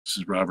This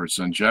is Robert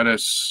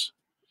Sungenis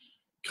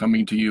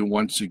coming to you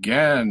once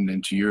again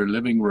into your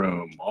living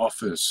room,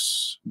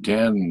 office,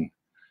 den,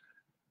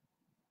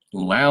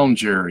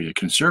 lounge area,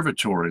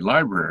 conservatory,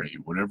 library,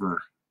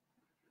 whatever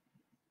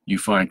you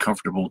find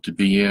comfortable to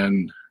be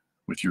in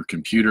with your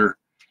computer,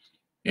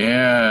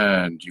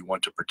 and you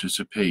want to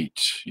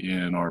participate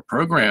in our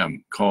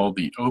program called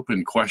the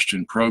Open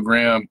Question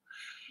Program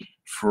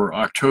for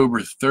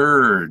October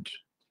 3rd,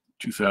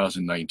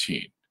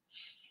 2019.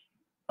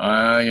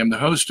 I am the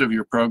host of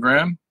your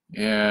program,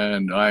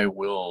 and I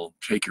will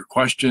take your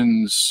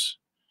questions,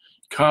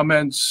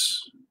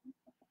 comments,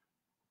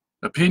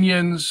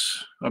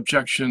 opinions,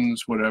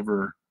 objections,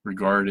 whatever,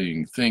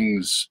 regarding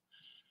things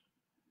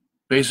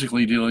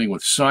basically dealing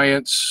with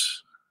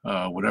science,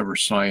 whatever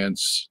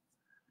science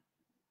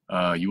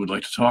you would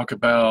like to talk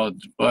about,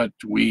 but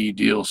we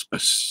deal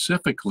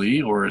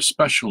specifically or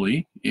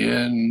especially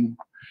in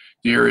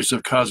the areas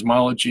of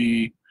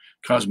cosmology,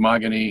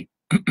 cosmogony,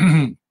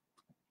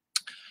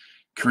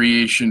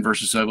 creation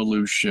versus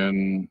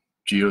evolution,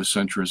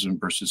 geocentrism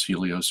versus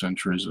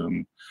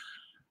heliocentrism,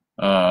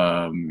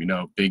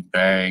 Big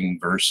Bang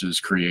versus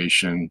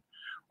creation,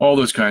 all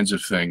those kinds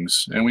of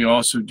things. And we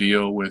also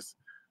deal with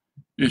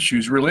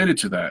issues related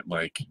to that,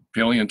 like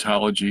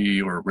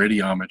paleontology or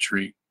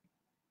radiometry,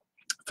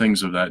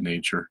 things of that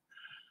nature.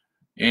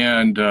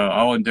 And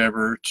I'll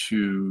endeavor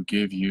to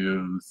give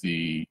you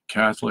the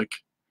Catholic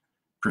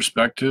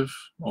perspective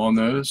on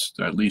those,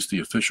 at least the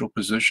official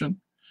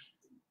position.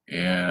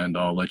 And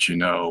I'll let you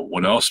know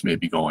what else may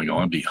be going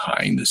on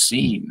behind the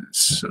scenes,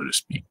 so to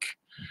speak.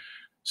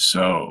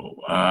 So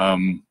I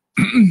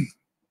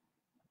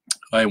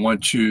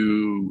want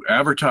to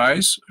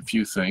advertise a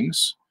few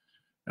things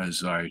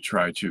as I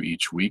try to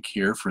each week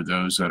here for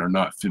those that are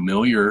not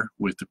familiar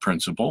with the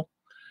principle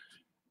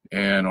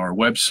and our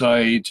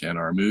website and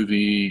our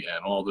movie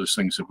and all those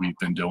things that we've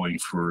been doing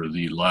for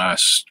the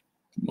last,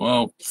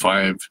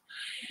 5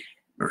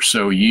 or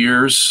so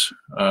years.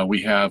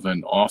 We have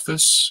an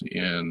office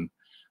in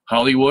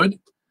Hollywood,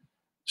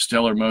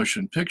 Stellar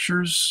Motion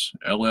Pictures,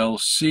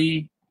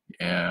 LLC,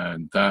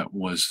 and that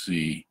was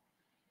the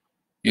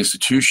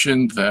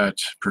institution that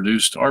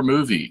produced our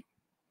movie,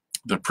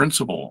 The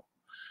Principle,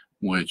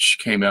 which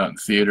came out in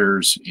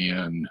theaters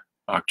in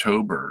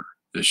October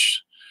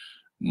this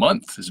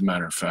month, as a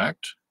matter of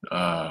fact,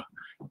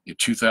 in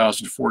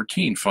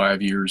 2014,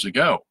 5 years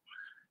ago.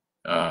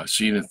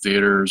 Seen in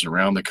theaters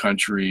around the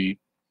country.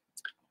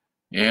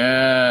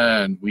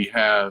 And we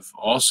have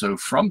also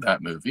from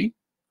that movie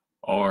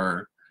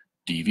our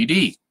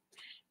DVD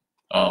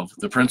of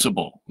The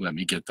Principle. Let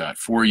me get that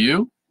for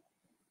you.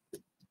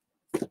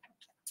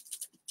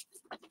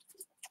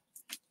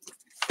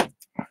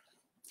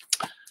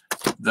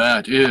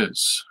 That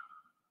is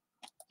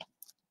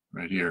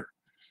right here,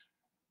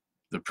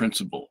 The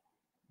Principle.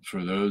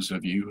 For those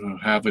of you who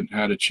haven't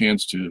had a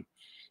chance to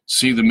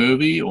see the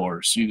movie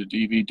or see the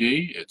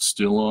DVD, it's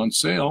still on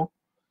sale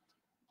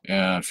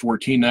at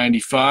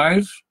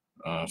 $14.95,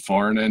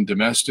 foreign and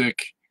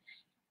domestic.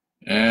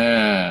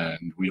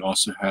 And we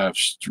also have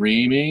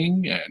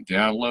streaming and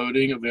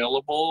downloading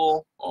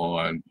available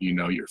on,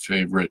 your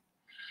favorite,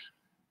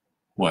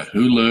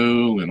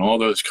 Hulu and all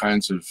those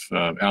kinds of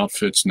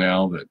outfits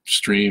now that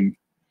stream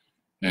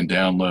and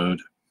download.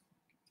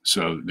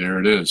 So there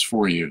it is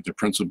for you, The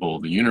Principle.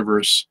 The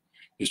universe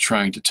is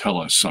trying to tell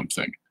us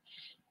something.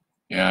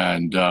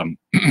 And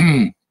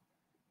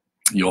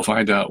you'll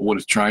find out what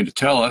it's trying to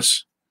tell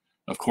us,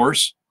 of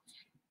course,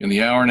 in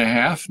the hour and a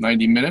half,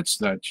 90 minutes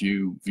that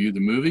you view the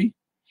movie.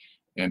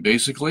 And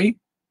basically,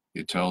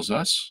 it tells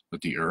us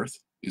that the Earth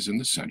is in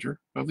the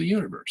center of the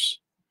universe.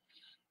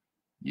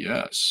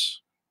 Yes,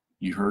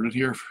 you heard it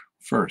here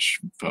first,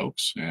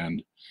 folks.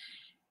 And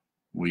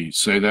we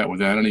say that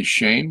without any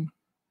shame,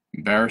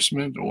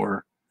 embarrassment,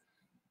 or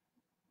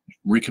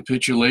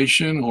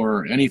recapitulation,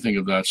 or anything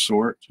of that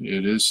sort.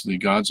 It is the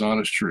God's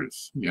honest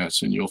truth.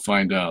 Yes, and you'll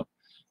find out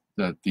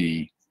that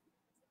the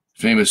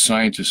famous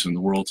scientists in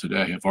the world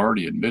today have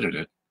already admitted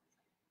it,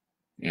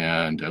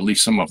 and at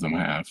least some of them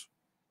have.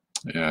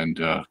 And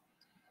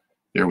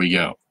there we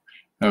go.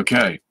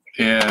 Okay,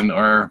 and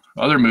our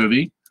other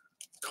movie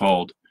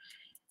called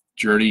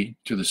Journey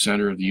to the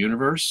Center of the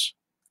Universe.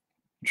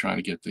 I'm trying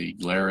to get the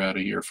glare out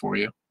of here for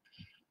you.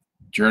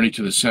 Journey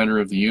to the Center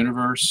of the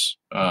Universe.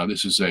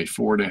 This is a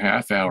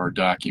 4.5-hour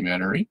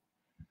documentary,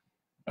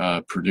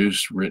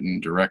 produced, written,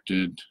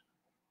 directed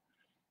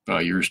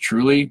by yours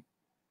truly.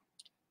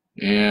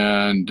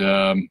 And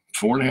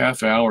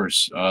 4.5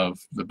 hours of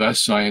the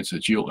best science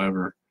that you'll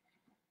ever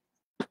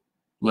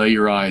lay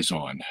your eyes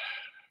on,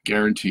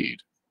 guaranteed,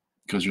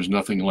 because there's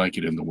nothing like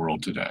it in the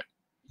world today.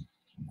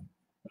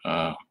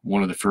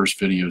 One of the first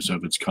videos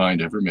of its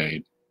kind ever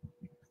made.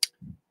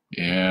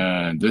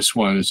 And this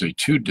one is a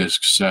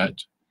 2-disc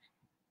set,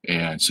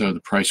 and so the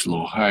price is a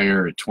little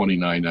higher at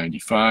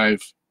 $29.95.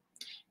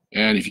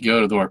 And if you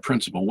go to our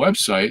Principle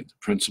website,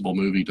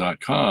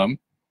 principlemovie.com,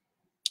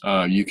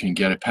 you can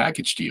get a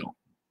package deal,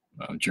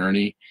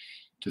 Journey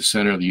to the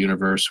Center of the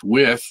Universe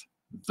with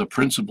the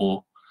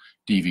Principle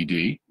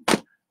DVD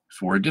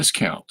for a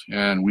discount.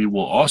 And we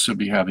will also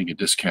be having a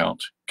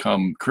discount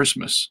come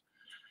Christmas.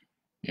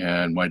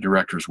 And my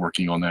director is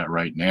working on that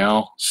right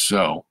now.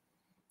 So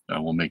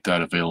we'll make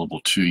that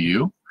available to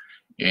you.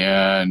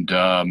 And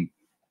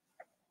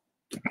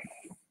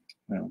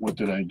what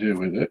did I do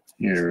with it?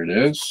 Here it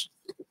is.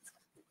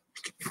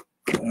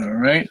 All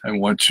right. I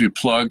want to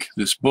plug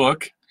this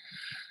book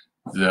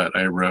that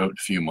I wrote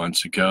a few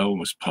months ago. It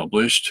was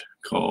published,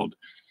 called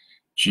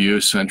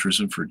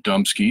Geocentrism for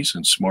Dumpskis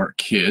and Smart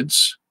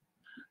Kids.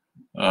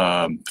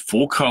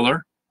 Full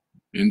color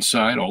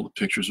inside. All the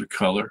pictures are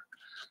color.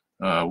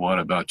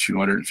 About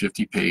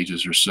 250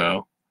 pages or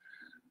so.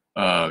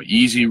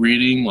 Easy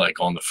reading, like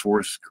on the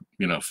fourth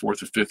or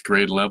fifth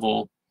grade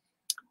level.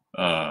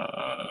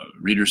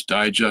 Reader's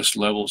Digest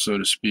level, so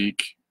to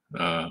speak,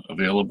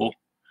 available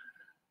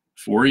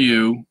for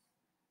you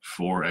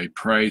for a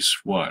price,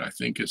 I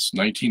think it's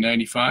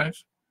 $19.95,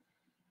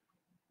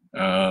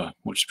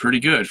 which is pretty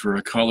good for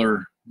a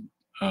color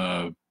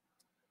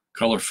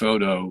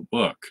photo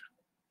book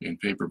in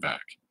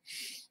paperback.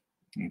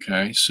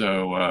 Okay,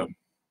 so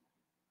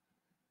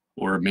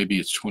or maybe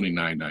it's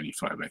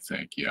 $29.95, I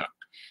think. Yeah,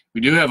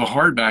 we do have a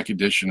hardback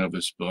edition of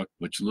this book,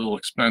 which is a little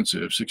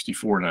expensive,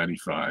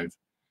 $64.95.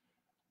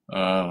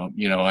 I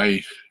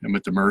am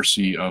at the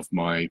mercy of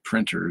my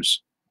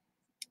printers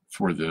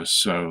for this,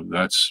 so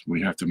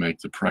we have to make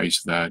the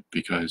price that,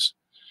 because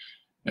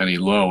any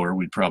lower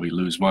we'd probably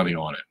lose money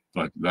on it.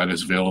 But that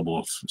is available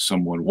if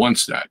someone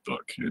wants that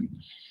book, and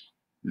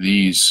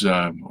these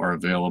are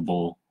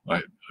available.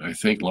 I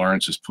think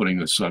Lawrence is putting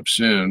this up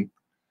soon.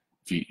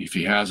 If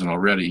he hasn't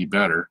already, he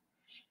better,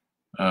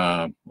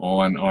 on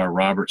our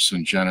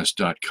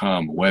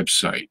robertsungenis.com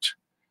website.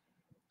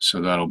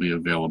 So that'll be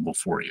available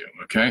for you.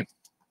 Okay.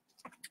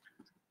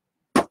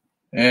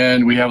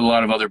 And we have a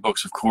lot of other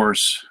books, of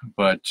course,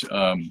 but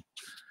I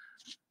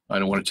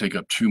don't want to take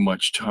up too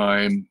much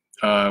time.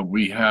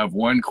 We have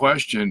one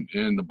question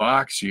in the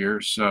box here,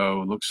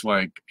 so it looks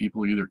like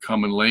people are either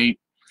coming late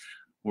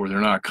or they're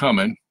not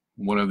coming,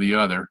 one or the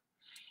other.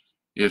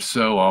 If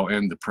so, I'll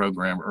end the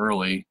program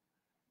early,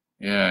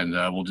 and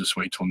we'll just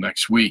wait till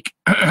next week.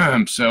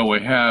 So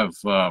we have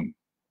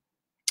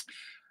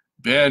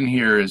Ben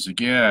here is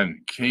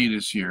again, Kate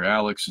is here,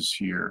 Alex is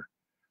here,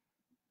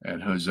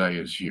 and Jose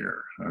is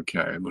here.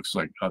 Okay, it looks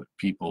like other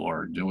people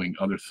are doing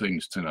other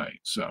things tonight,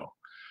 so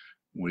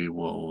we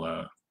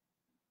will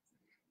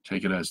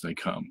take it as they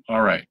come.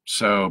 All right,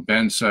 so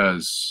Ben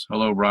says,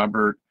 hello,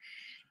 Robert.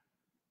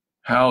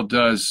 How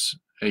does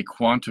a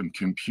quantum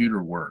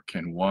computer work,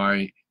 and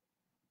why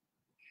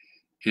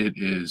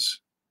is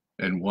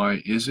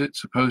it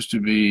supposed to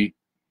be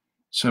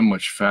so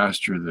much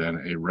faster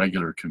than a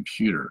regular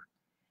computer?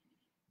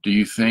 Do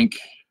you think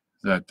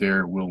that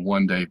there will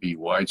one day be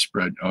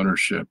widespread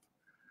ownership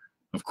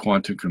of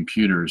quantum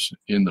computers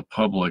in the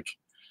public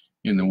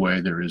in the way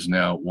there is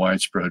now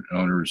widespread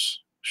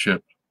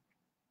ownership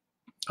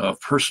of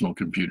personal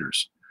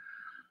computers?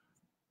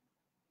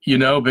 You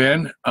know,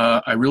 Ben,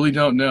 I really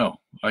don't know.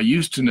 I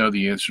used to know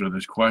the answer to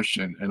this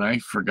question, and I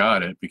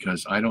forgot it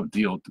because I don't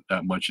deal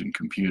that much in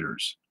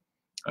computers.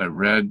 I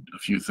read a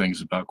few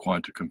things about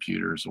quantum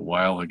computers a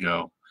while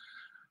ago,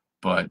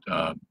 but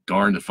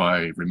darned if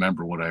I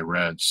remember what I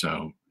read.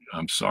 So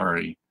I'm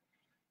sorry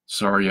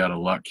out of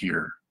luck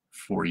here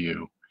for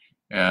you.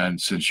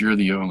 And since you're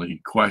the only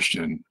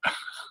question,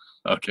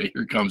 okay,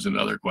 here comes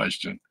another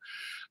question,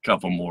 a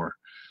couple more.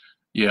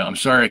 Yeah, I'm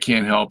sorry I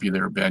can't help you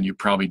there, Ben. You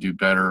probably do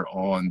better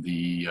on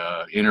the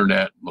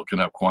internet looking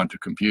up quantum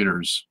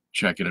computers,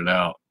 checking it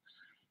out.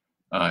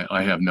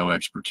 I have no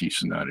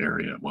expertise in that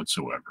area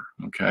whatsoever,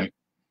 okay?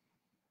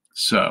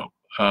 So,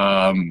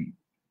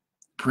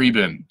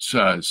 Preben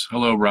says,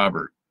 hello,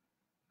 Robert.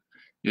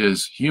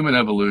 Is human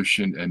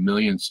evolution and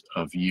millions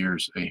of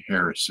years a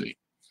heresy?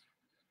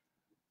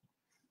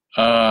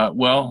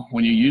 Well,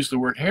 when you use the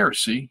word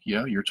heresy,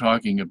 yeah, you're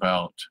talking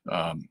about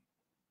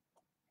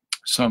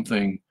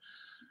something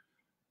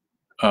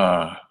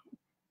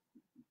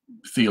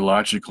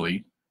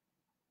theologically,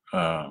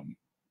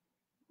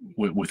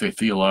 with a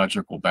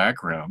theological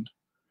background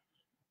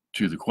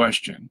to the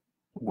question,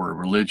 or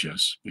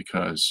religious,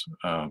 because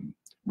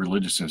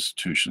religious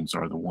institutions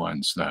are the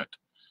ones that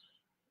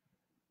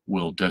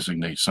will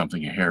designate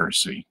something a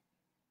heresy.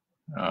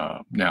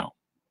 Now,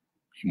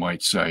 you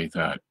might say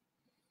that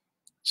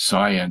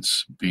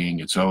science, being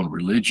its own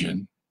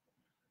religion,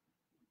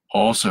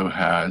 also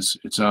has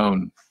its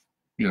own,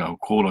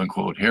 quote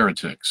unquote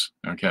heretics,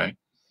 okay?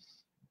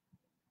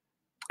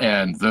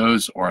 And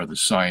those are the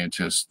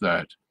scientists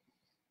that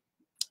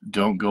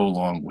don't go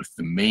along with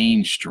the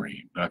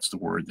mainstream. That's the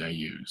word they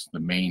use, the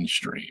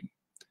mainstream.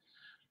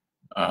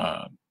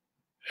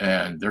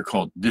 And they're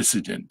called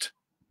dissident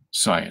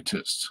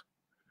scientists.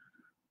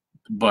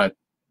 But,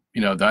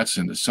 that's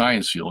in the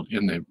science field.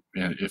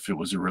 If it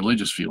was a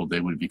religious field, they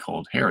would be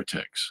called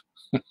heretics.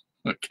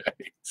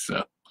 Okay,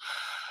 so,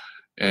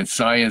 and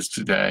science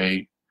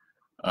today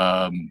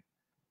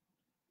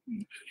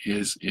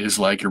is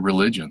like a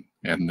religion,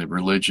 and the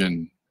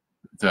religion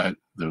that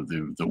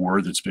the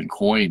word that's been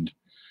coined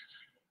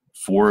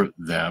for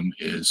them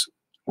is,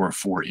 or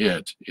for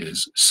it,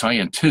 is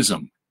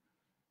scientism.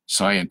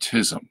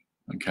 Scientism,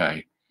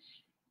 okay?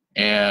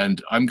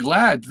 And I'm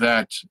glad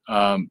that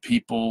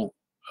people,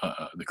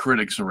 the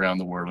critics around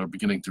the world, are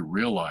beginning to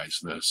realize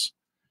this,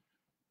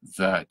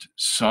 that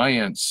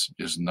science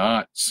is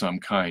not some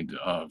kind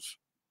of,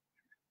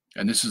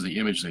 and this is the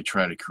image they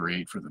try to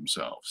create for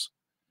themselves,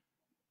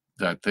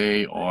 that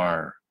they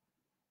are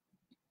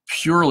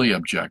purely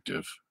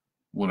objective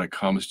when it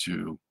comes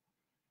to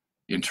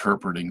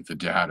interpreting the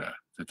data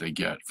that they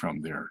get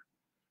from their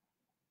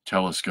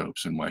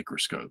telescopes and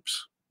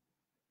microscopes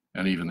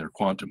and even their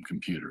quantum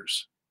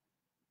computers.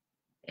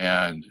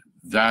 And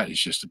that is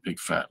just a big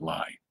fat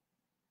lie,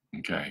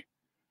 okay?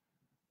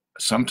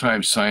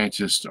 Sometimes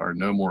scientists are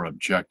no more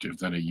objective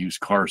than a used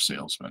car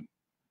salesman.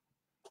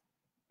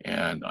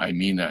 And I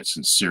mean that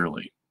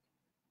sincerely.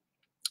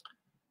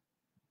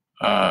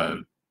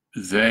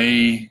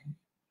 They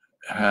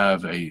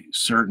have a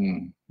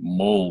certain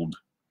mold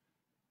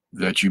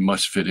that you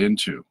must fit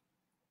into.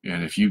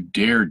 And if you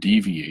dare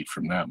deviate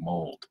from that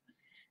mold,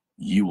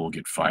 you will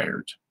get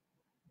fired.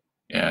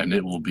 And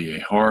it will be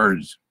a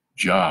hard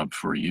job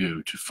for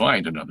you to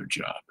find another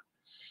job.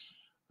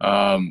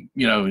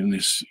 You know, in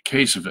this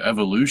case of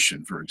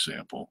evolution, for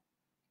example,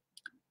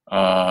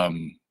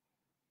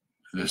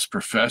 this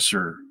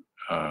professor,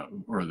 I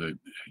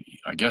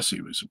guess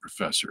he was a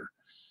professor,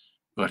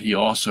 but he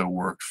also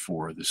worked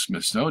for the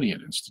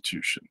Smithsonian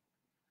Institution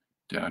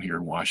down here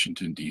in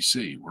Washington,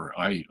 D.C., where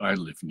I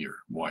live near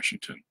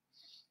Washington.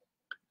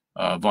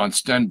 Von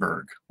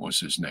Stenberg was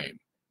his name.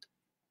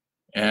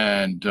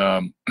 And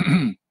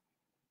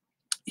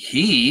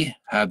he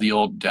had the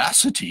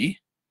audacity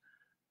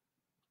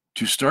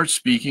to start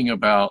speaking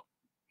about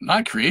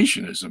not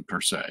creationism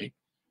per se,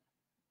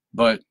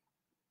 but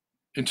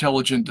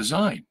intelligent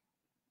design.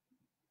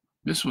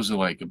 This was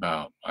like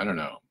about, I don't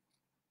know,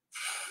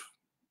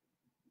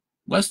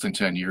 less than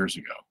 10 years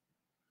ago.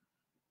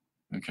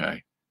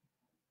 Okay.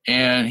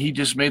 And he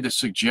just made the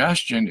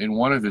suggestion in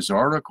one of his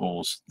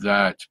articles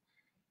that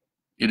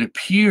it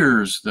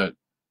appears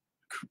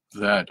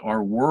that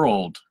our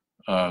world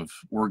of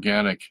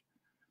organic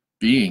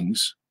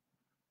beings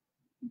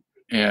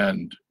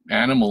and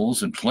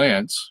animals and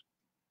plants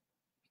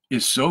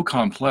is so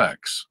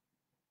complex,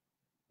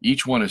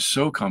 each one is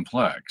so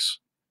complex,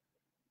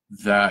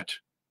 that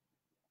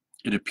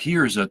it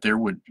appears that there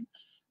would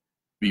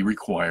be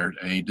required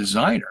a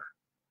designer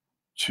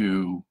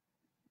to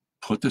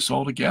put this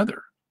all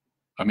together.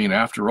 I mean,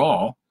 after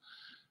all,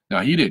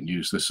 now he didn't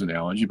use this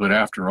analogy, but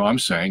after all, I'm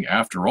saying,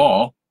 after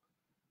all,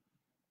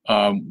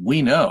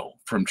 we know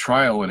from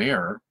trial and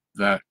error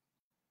that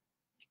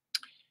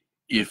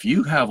if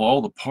you have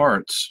all the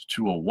parts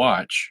to a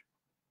watch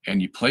and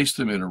you place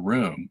them in a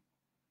room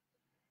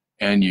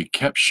and you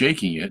kept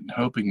shaking it and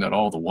hoping that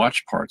all the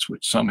watch parts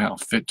would somehow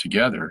fit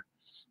together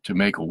to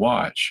make a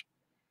watch,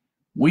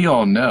 we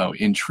all know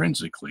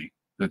intrinsically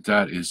that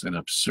that is an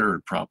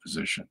absurd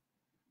proposition.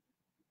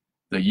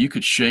 That you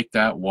could shake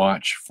that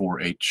watch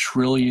for a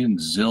trillion,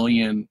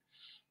 zillion,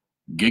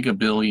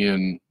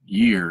 gigabillion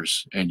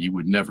years and you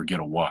would never get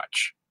a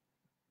watch.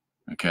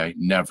 Okay,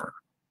 never.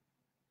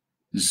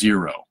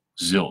 Zero,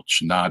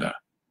 zilch, nada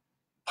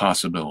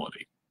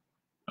possibility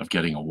of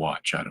getting a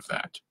watch out of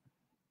that.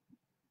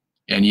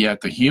 And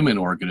yet the human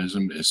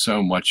organism is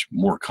so much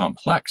more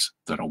complex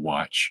than a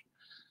watch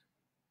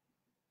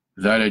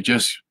that it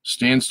just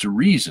stands to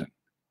reason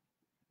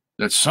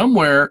that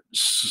somewhere,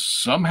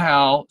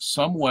 somehow,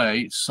 some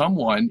way,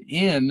 someone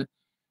in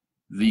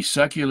the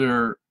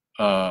secular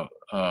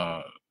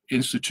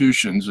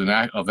institutions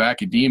of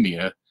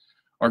academia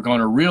are going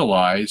to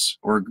realize,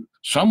 or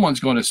someone's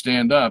going to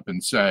stand up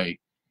and say,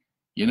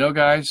 you know,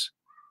 guys,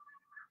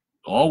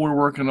 all we're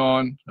working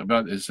on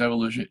about this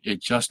evolution,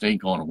 it just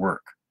ain't going to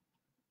work.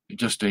 It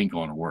just ain't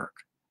going to work.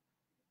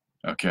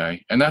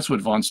 Okay? And that's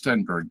what von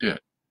Stenberg did.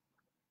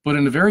 But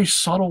in a very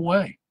subtle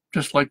way,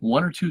 just like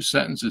one or two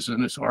sentences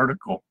in this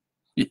article,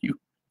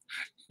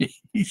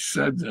 he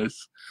said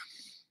this,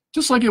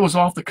 just like it was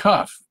off the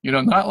cuff, you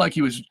know, not like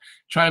he was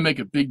trying to make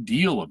a big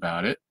deal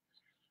about it,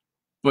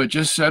 but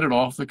just said it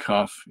off the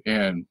cuff,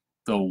 and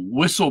the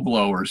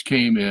whistleblowers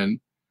came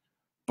in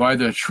by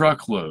the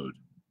truckload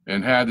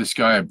and had this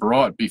guy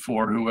brought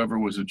before whoever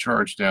was in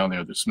charge down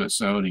there, the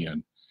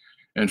Smithsonian,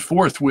 and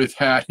forthwith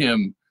had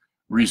him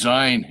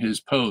resign his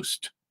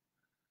post.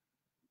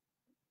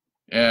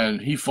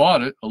 And he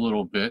fought it a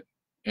little bit,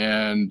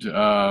 and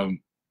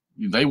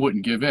they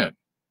wouldn't give in,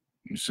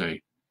 you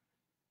see,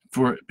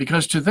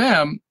 because to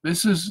them,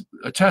 this is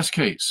a test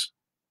case.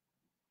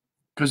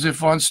 Because if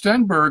von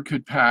Stenberg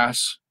could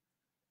pass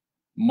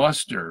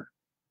muster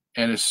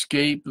and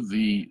escape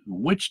the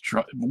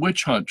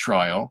witch hunt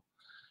trial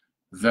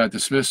that the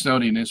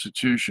Smithsonian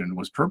Institution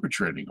was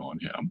perpetrating on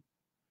him,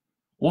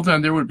 well,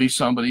 then there would be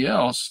somebody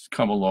else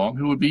come along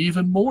who would be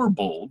even more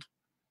bold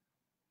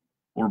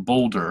or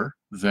bolder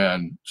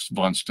than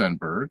von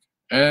Stenberg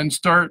and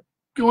start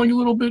going a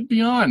little bit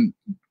beyond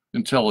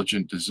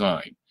intelligent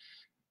design.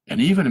 And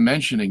even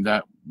mentioning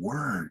that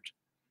word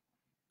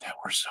that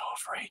we're so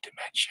afraid to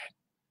mention,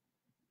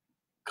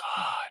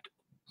 God.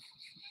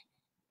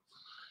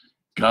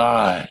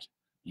 God.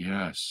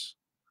 Yes.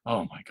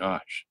 Oh my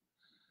gosh.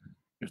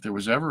 If there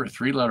was ever a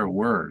three-letter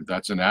word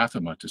that's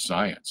anathema to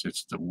science,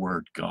 it's the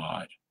word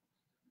God.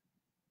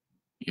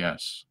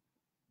 Yes.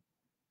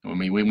 I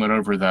mean, we went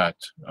over that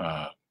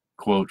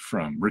quote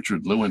from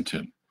Richard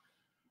Lewontin,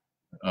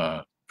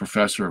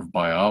 professor of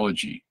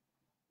biology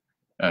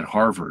at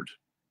Harvard,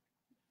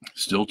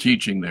 still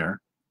teaching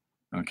there,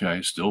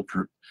 okay,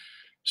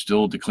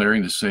 still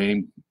declaring the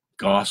same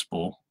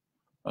gospel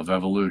of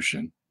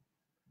evolution.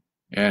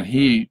 And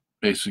he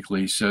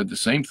basically said the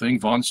same thing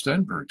von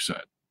Stenberg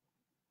said.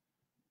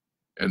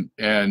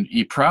 And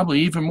he probably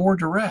even more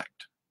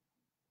direct,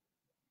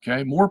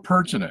 okay, more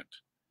pertinent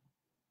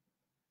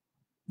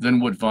than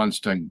what von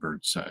Stenberg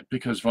said,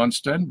 because von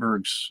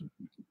Stenberg's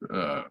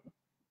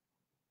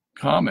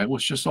comment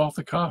was just off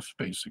the cuff,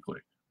 basically.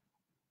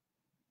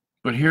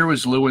 But here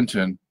was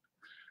Lewontin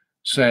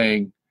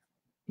saying,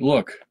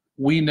 look,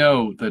 we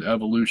know that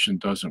evolution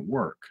doesn't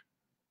work.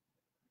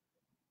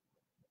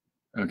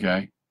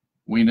 Okay?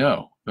 We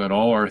know that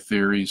all our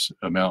theories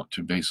amount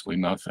to basically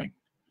nothing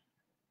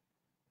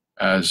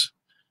as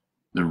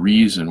the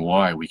reason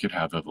why we could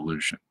have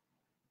evolution.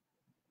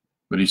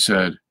 But he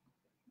said,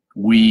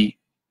 we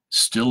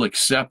still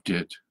accept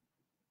it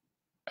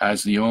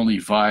as the only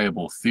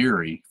viable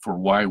theory for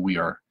why we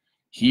are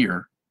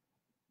here,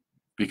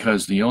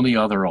 because the only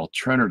other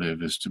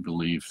alternative is to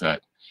believe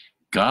that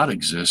God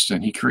exists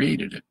and he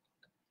created it.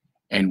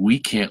 And we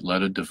can't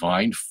let a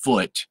divine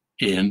foot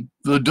in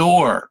the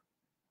door.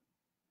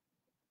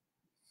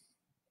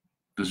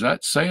 Does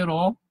that say it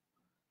all?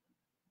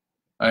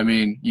 I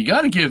mean, you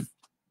got to give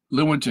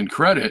Lewontin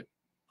credit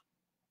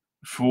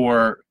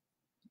for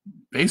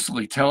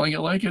basically telling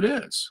it like it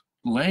is,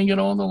 laying it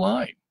on the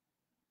line,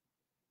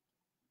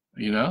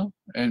 you know,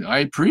 and I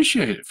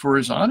appreciate it for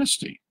his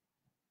honesty.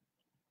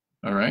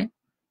 All right.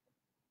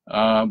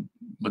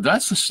 But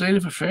that's the state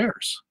of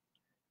affairs.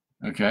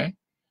 Okay.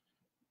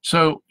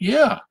 So,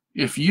 yeah,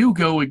 if you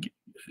go,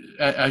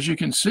 as you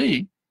can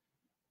see,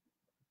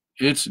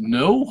 it's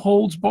no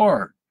holds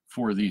barred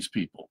for these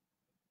people.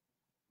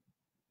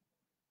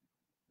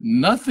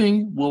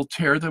 Nothing will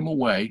tear them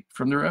away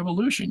from their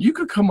evolution. You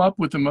could come up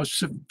with the most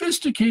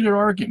sophisticated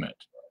argument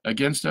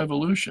against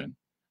evolution,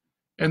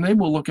 and they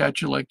will look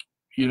at you like,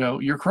 you know,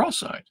 you're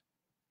cross-eyed,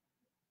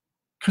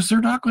 because they're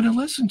not going to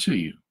listen to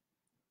you.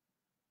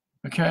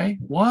 Okay?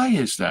 Why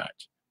is that?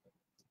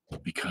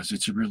 Because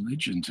it's a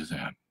religion to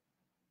them.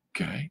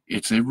 Okay?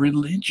 It's a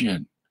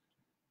religion.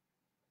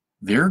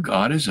 Their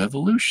God is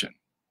evolution.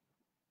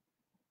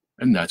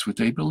 And that's what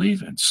they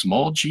believe in.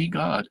 Small g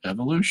God,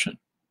 evolution.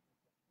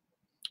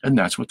 And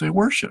that's what they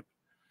worship.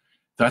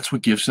 That's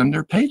what gives them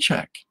their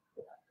paycheck.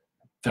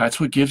 That's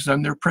what gives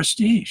them their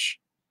prestige,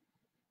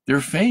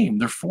 their fame,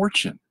 their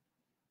fortune.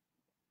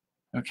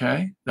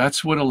 Okay?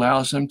 That's what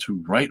allows them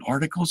to write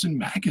articles in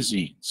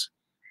magazines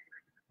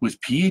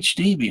with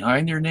PhD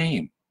behind their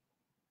name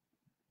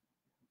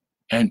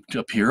and to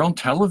appear on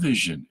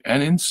television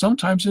and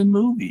sometimes in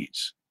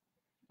movies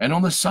and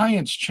on the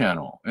Science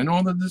Channel and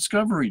on the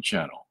Discovery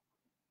Channel.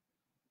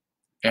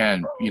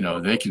 And, you know,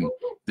 they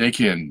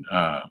can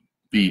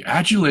be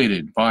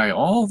adulated by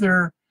all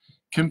their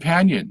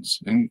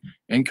companions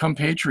and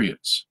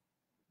compatriots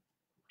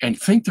and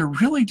think they're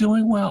really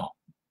doing well.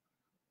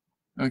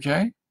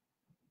 Okay?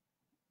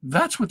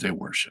 That's what they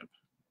worship.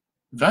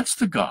 That's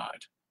the God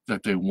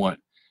that they want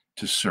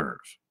to serve,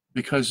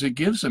 because it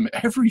gives them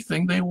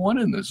everything they want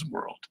in this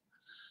world.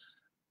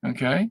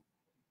 Okay?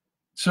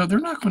 So they're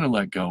not going to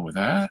let go of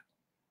that.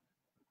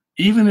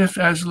 Even if,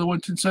 as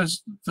Lewontin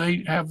says,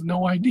 they have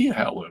no idea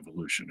how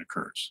evolution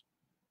occurs.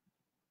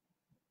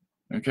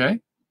 Okay?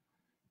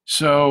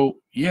 So,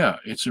 yeah,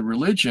 it's a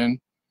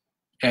religion.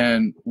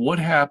 And what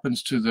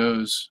happens to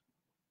those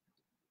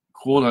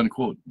quote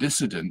unquote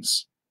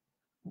dissidents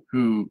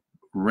who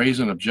raise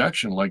an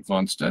objection like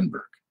von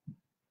Stenberg?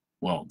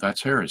 Well,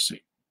 that's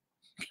heresy.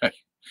 Okay?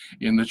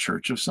 In the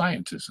Church of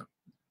Scientism.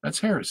 That's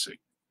heresy.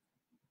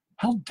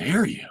 How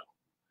dare you?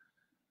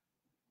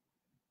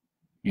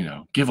 You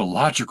know, give a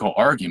logical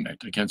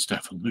argument against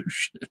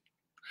evolution.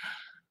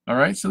 All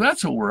right, so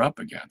that's what we're up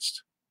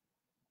against.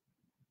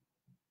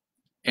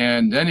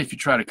 And then if you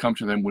try to come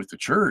to them with the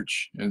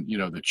church, and, you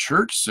know, the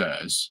church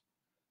says,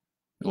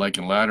 like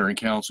in Lateran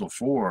Council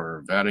 4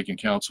 or Vatican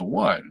Council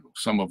 1,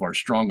 some of our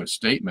strongest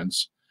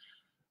statements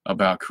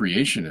about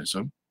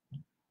creationism,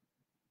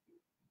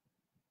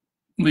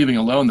 leaving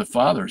alone the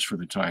fathers for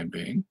the time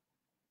being,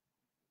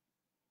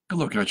 they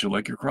look at you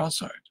like you're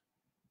cross-eyed.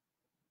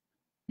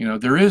 You know,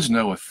 there is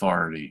no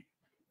authority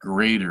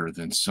greater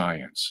than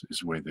science, is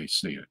the way they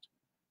see it.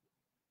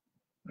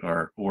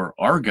 Or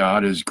our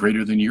God is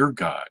greater than your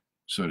God,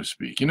 so to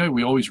speak. You know,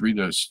 we always read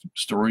those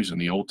stories in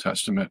the Old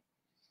Testament,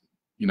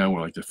 you know,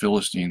 where like the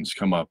Philistines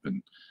come up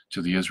and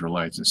to the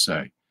Israelites and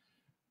say,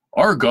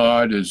 our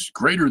God is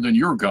greater than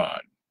your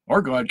God.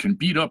 Our God can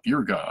beat up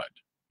your God,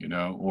 you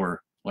know,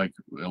 or like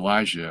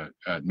Elijah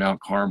at Mount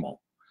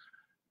Carmel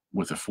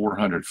with the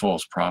 400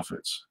 false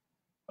prophets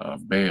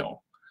of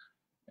Baal.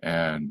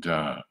 And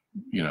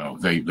you know,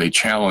 they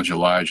challenge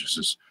Elijah,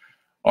 says,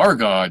 our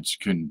gods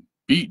can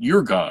beat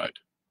your God,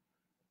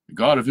 the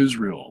God of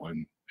Israel.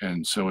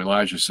 And so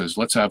Elijah says,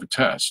 let's have a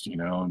test, you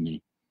know,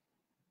 and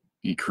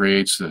he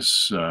creates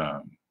this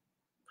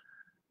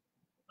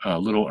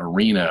little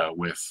arena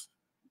with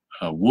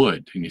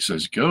wood, and he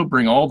says, go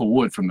bring all the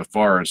wood from the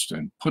forest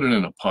and put it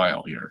in a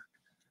pile here.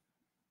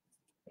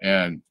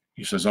 And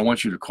he says, I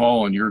want you to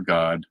call on your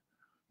God,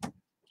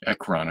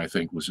 Ekron, I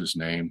think was his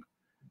name,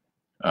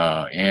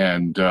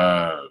 and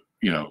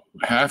you know,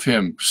 have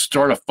him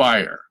start a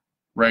fire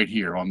right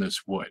here on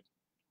this wood.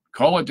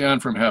 Call it down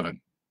from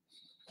heaven.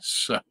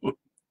 So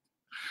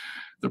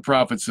the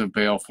prophets of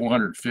Baal,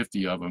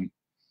 450 of them,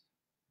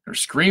 are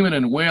screaming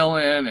and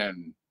wailing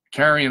and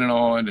carrying it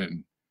on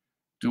and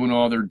doing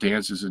all their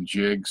dances and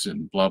jigs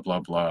and blah,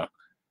 blah, blah,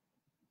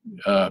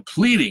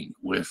 pleading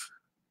with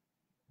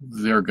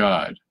their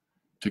God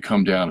to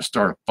come down and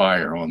start a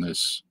fire on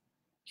this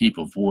heap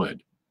of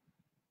wood.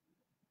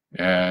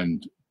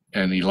 And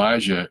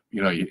Elijah,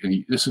 you know,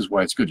 and this is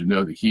why it's good to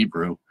know the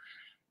Hebrew,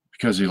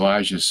 because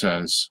Elijah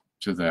says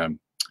to them,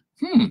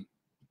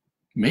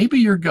 maybe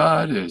your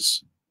God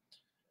is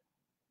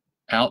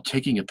out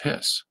taking a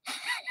piss.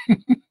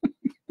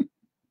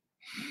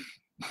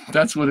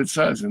 That's what it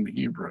says in the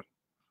Hebrew.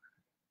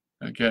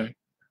 Okay.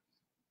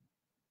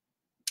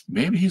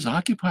 Maybe he's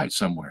occupied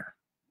somewhere.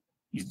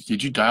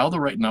 Did you dial the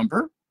right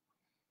number?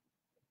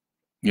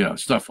 You know,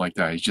 stuff like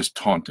that. He's just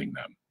taunting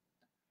them.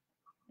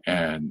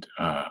 And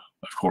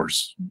of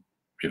course,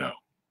 you know,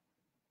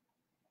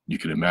 you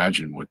can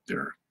imagine what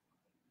their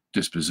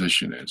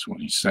disposition is when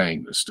he's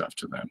saying this stuff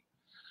to them.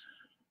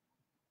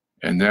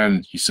 And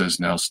then he says,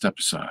 now step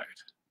aside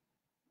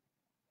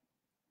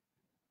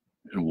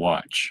and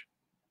watch.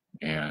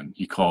 And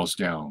he calls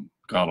down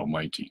God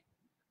Almighty.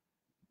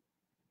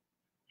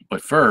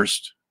 But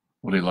first,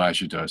 what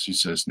Elijah does, he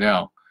says,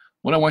 now,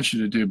 what I want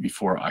you to do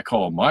before I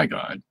call my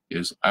God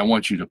is I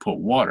want you to put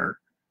water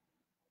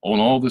on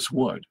all this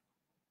wood.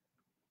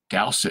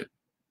 Douse it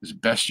as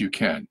best you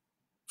can.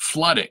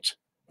 Flood it.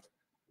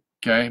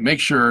 Okay? Make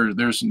sure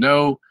there's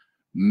no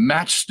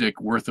matchstick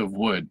worth of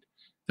wood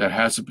that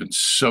hasn't been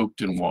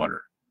soaked in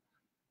water.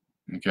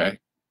 Okay?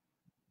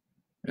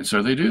 And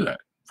so they do that.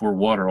 Pour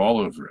water all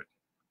over it.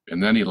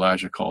 And then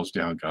Elijah calls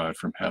down God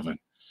from heaven.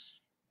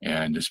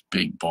 And this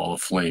big ball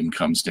of flame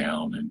comes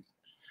down and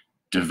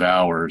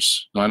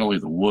devours not only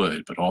the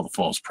wood, but all the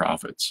false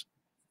prophets.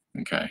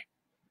 Okay?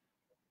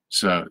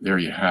 So there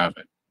you have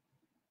it.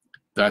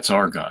 That's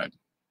our God.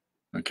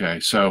 Okay?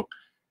 So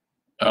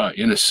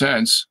in a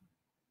sense,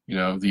 you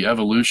know, the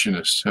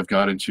evolutionists have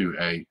got into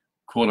a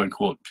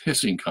quote-unquote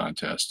pissing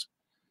contest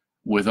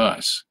with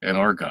us and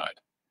our God.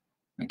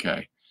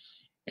 Okay?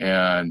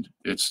 And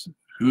it's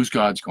whose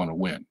God's going to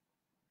win.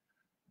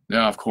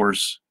 Now, of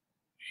course,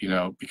 you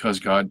know, because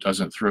God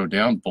doesn't throw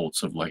down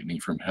bolts of lightning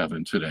from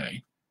heaven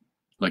today,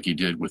 like he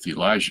did with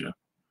Elijah,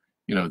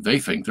 you know, they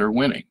think they're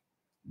winning.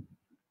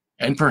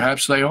 And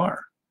perhaps they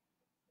are,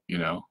 you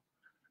know.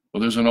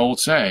 Well, there's an old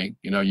saying,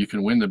 you know, you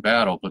can win the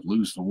battle, but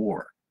lose the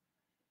war.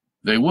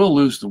 They will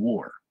lose the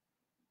war.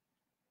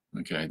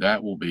 Okay,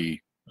 that will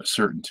be a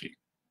certainty.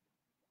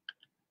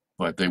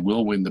 But they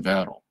will win the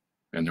battle,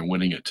 and they're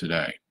winning it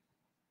today.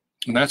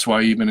 And that's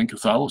why even in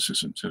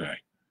Catholicism today,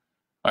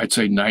 I'd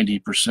say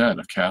 90%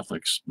 of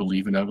Catholics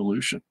believe in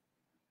evolution.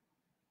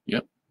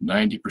 Yep,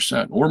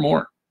 90% or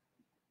more.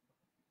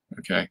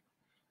 Okay,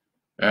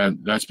 and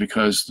that's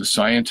because the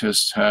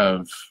scientists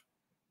have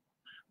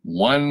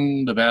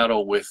won the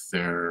battle with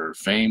their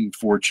fame,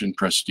 fortune,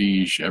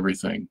 prestige,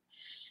 everything,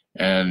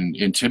 and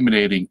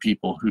intimidating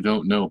people who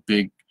don't know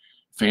big,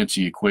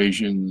 fancy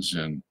equations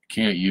and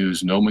can't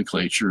use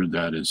nomenclature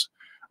that is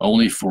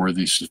only for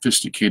the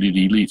sophisticated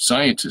elite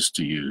scientists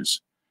to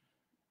use.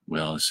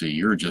 Well, see,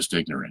 you're just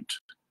ignorant,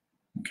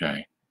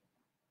 okay?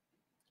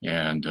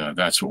 And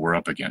that's what we're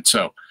up against.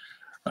 So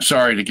I'm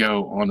sorry to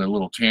go on a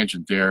little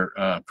tangent there,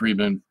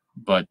 Preben,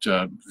 but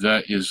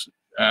that is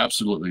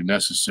absolutely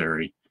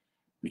necessary.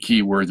 The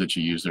key word that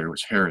you used there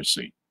was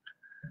heresy,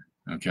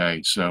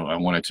 okay? So I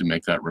wanted to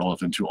make that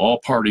relevant to all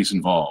parties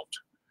involved,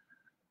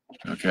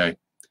 okay?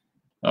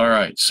 All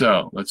right,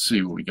 so let's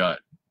see what we got.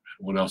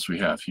 What else we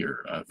have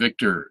here?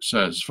 Victor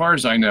says, as far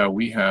as I know,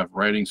 we have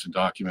writings and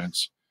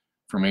documents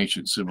from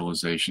ancient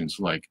civilizations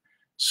like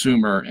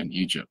Sumer and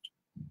Egypt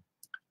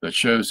that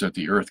shows that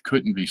the earth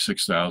couldn't be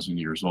 6,000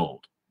 years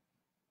old.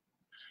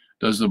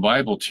 Does the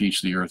Bible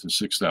teach the earth is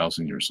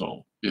 6,000 years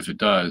old? If it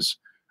does,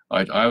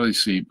 I'd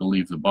obviously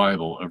believe the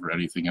Bible over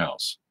anything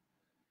else.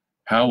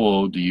 How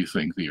old do you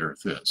think the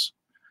earth is?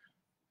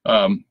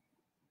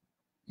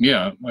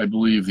 Yeah, I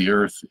believe the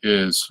earth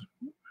is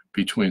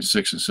between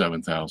 6,000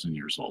 and 7,000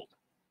 years old.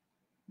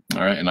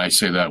 All right, and I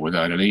say that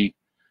without any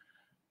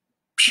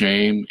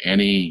shame,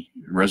 any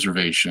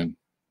reservation.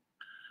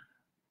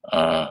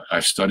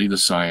 I've studied the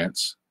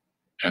science,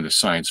 and the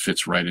science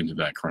fits right into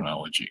that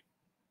chronology.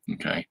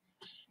 Okay,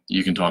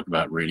 you can talk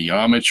about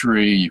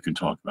radiometry, you can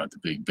talk about the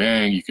Big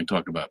Bang, you can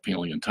talk about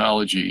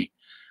paleontology,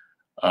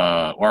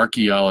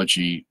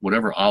 archaeology,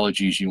 whatever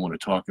ologies you want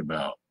to talk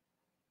about.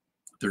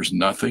 There's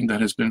nothing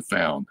that has been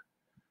found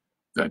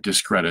that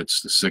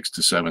discredits the 6,000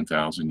 to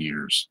 7,000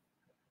 years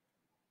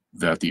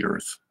that the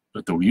Earth,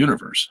 that the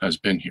universe has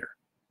been here.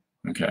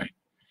 Okay.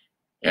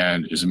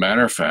 And as a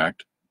matter of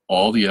fact,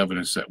 all the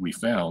evidence that we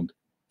found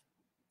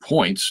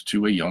points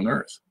to a young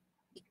Earth.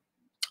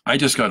 I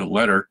just got a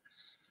letter,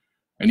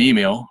 an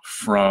email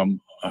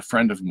from a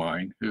friend of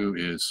mine who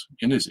is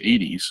in his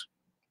 80s,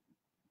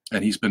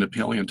 and he's been a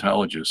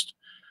paleontologist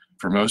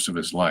for most of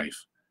his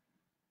life.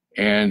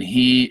 And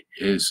he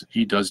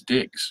does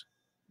digs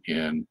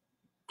in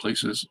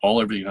places all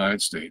over the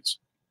United States.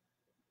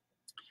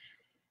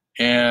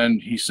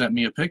 And he sent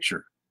me a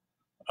picture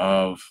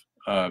of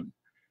a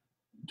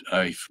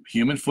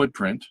human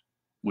footprint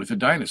with a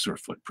dinosaur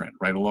footprint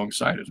right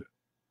alongside of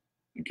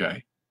it.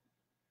 Okay.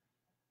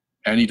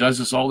 And he does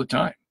this all the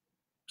time,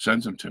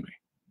 sends them to me.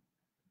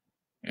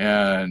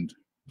 And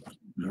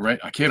right,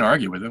 I can't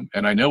argue with him.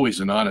 And I know he's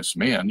an honest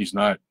man. He's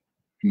not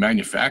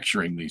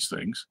manufacturing these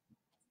things.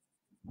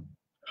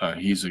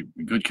 He's a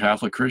good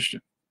Catholic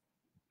Christian.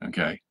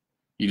 Okay.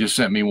 He just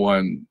sent me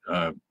one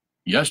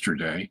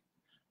yesterday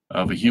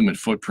of a human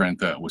footprint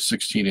that was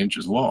 16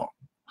 inches long.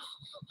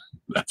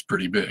 That's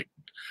pretty big.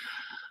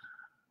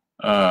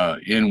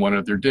 In one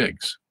of their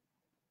digs.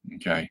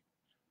 Okay.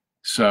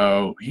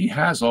 So he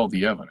has all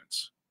the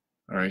evidence.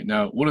 All right.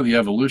 Now, what are the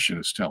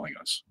evolutionists telling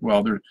us?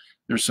 Well,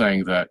 they're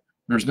saying that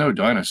there's no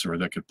dinosaur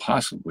that could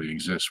possibly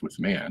exist with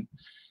man.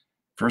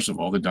 First of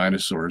all, the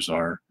dinosaurs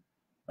are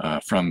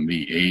from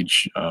the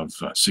age of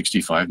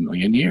 65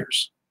 million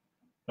years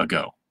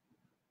ago.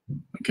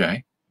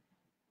 Okay.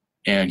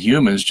 And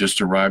humans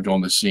just arrived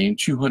on the scene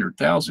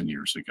 200,000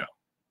 years ago.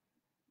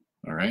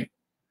 All right.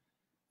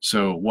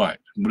 So what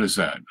is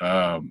that?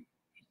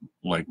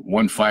 Like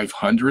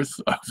 1/500th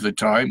of the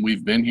time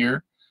we've been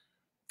here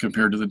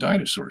compared to the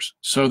dinosaurs.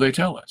 So they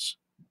tell us.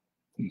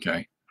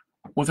 Okay.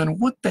 Well, then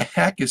what the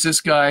heck is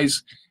this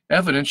guy's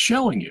evidence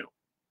showing you?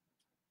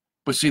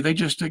 But see, they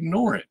just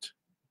ignore it.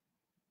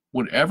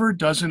 Whatever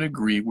doesn't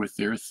agree with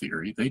their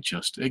theory, they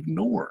just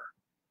ignore.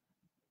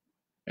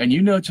 And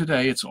you know,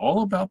 today it's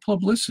all about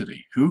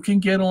publicity. Who can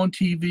get on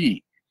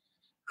TV?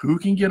 Who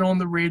can get on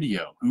the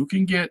radio? Who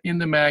can get in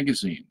the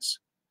magazines?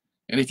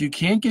 And if you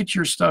can't get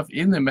your stuff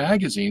in the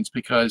magazines,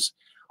 because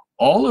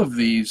all of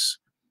these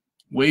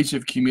ways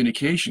of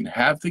communication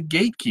have the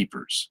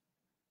gatekeepers.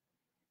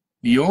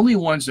 The only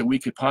ones that we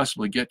could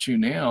possibly get to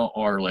now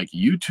are like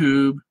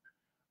YouTube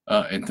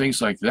and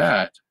things like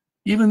that.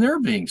 Even they're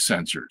being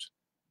censored.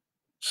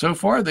 So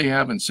far, they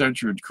haven't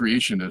censored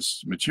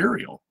creationist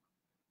material.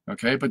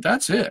 Okay, but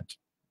that's it.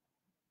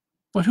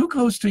 But who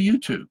goes to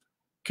YouTube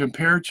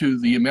compared to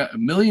the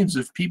millions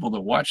of people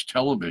that watch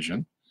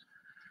television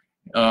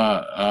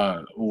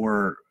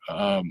or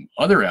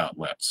other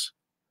outlets,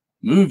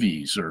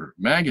 movies or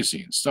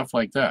magazines, stuff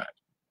like that?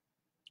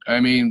 I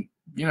mean,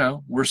 you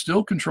know, we're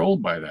still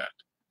controlled by that.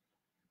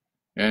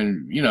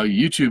 And, you know,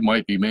 YouTube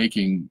might be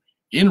making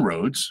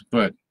inroads,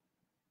 but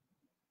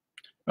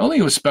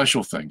only with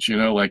special things, you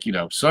know, like, you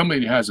know,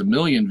 somebody has 1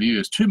 million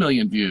views, 2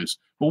 million views.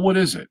 Well, what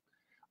is it?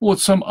 Well,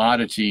 it's some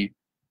oddity,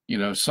 you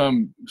know,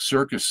 some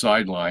circus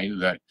sideline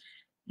that,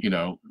 you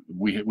know,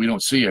 we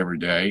don't see every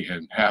day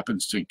and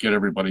happens to get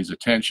everybody's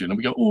attention. And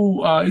we go,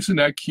 oh, isn't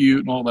that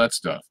cute and all that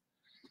stuff.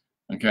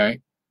 Okay.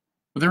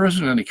 But there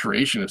isn't any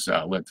creationist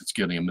outlet that's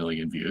getting 1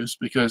 million views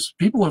because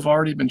people have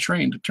already been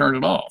trained to turn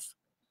it off.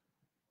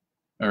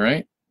 All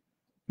right.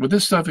 But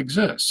this stuff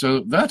exists.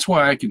 So that's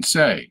why I can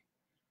say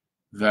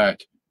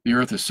that the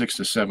Earth is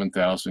 6,000 to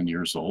 7,000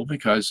 years old,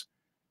 because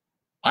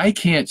I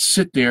can't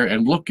sit there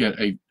and look at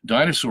a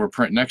dinosaur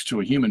print next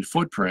to a human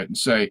footprint and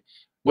say,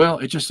 well,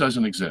 it just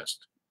doesn't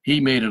exist. He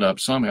made it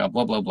up somehow,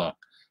 blah, blah, blah.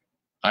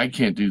 I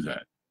can't do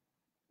that.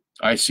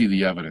 I see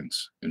the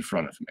evidence in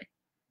front of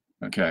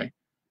me. Okay.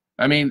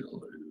 I mean,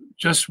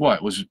 just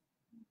what was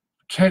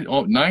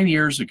 9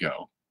 years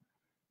ago,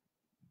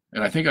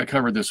 and I think I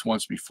covered this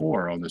once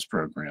before on this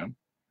program,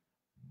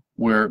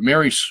 where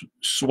Mary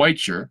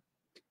Schweitzer,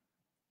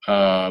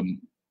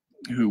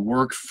 who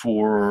worked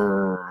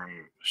for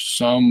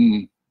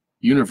some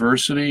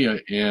university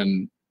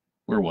in,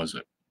 where was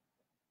it?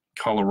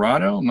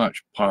 Colorado? I'm not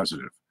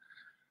positive.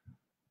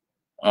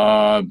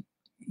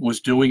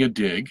 Was doing a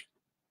dig,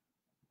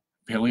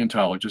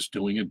 paleontologist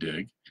doing a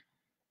dig,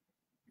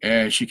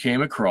 and she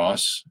came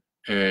across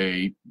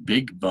a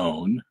big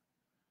bone.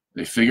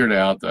 They figured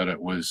out that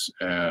it was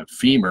a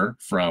femur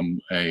from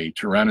a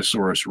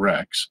Tyrannosaurus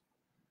Rex,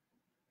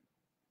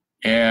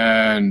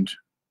 and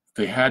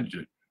they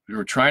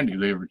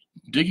were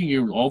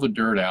digging all the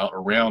dirt out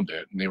around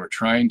it, and they were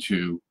trying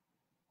to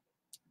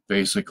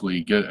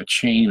basically get a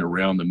chain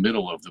around the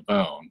middle of the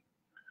bone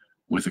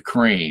with a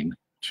crane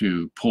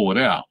to pull it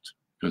out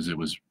because it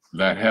was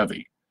that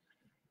heavy.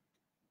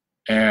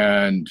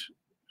 And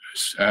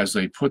as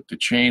they put the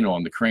chain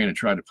on the crane and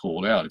tried to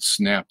pull it out, it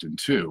snapped in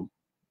two.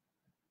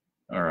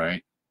 All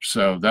right.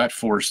 So that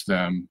forced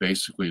them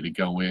basically to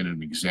go in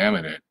and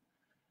examine it.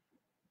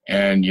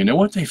 And you know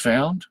what they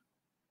found?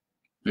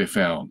 They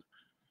found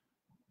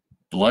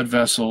blood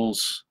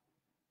vessels,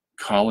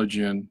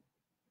 collagen,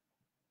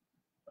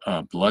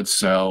 blood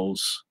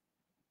cells,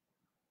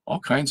 all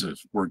kinds of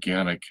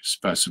organic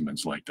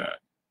specimens like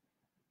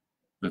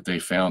that they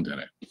found in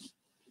it.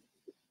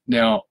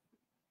 Now,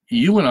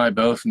 you and I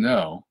both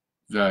know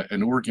that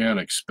an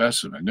organic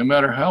specimen, no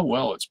matter how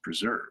well it's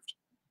preserved,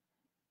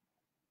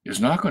 is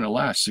not going to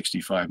last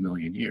 65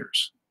 million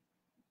years.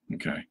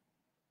 Okay?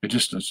 It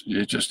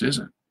just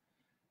isn't.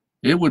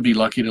 It would be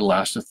lucky to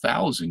last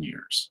 1,000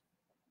 years.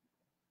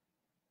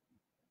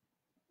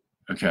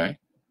 Okay?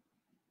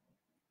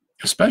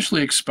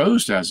 Especially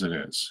exposed as it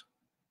is,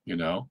 you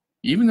know,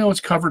 even though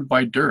it's covered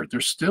by dirt,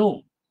 there's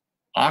still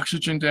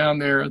oxygen down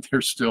there,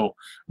 there's still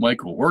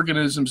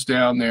microorganisms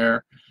down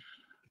there,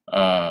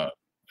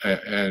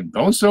 and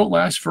bones don't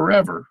last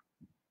forever.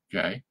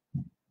 Okay?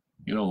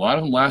 You know, a lot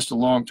of them last a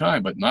long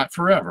time, but not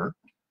forever.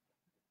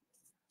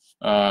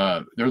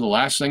 They're the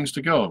last things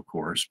to go, of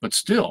course, but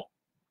still,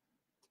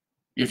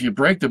 if you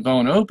break the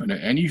bone open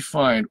and you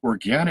find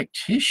organic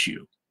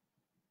tissue,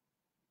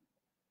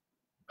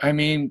 I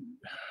mean,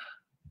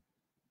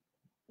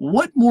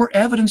 what more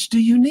evidence do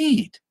you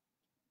need?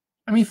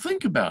 I mean,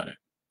 think about it.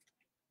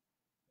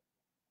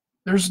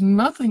 There's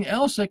nothing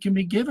else that can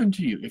be given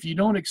to you if you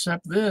don't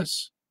accept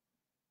this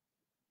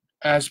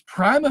as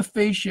prima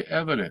facie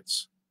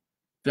evidence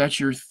that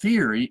your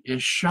theory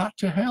is shot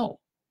to hell.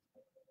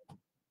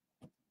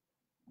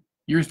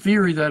 Your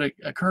theory that it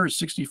occurred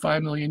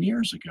 65 million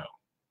years ago.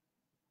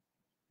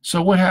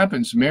 So what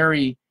happens?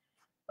 Mary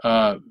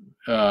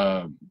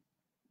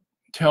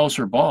tells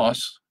her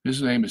boss,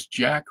 his name is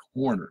Jack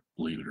Horner,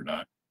 believe it or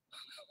not.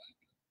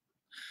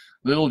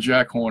 Little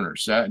Jack Horner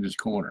sat in his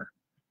corner,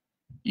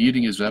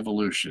 eating his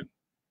evolution.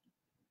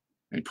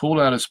 He pulled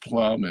out his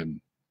plum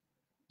and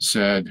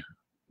said,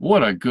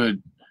 "What a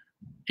good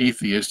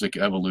atheistic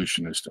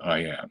evolutionist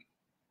I am."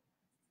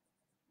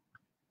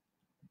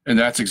 And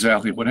that's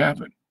exactly what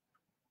happened.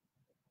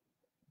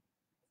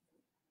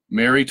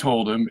 Mary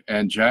told him,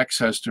 and Jack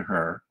says to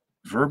her,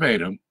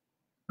 verbatim,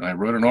 and I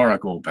wrote an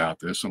article about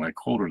this and I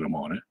quoted him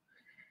on it.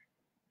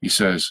 He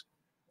says,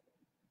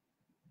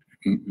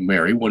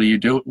 "Mary, what are you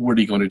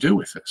going to do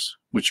with this?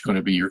 What's going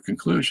to be your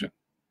conclusion?"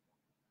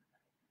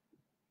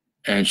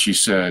 And she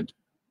said,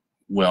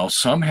 "Well,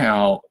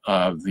 somehow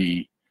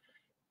the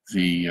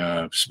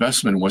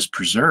specimen was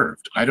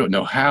preserved. I don't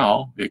know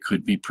how it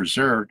could be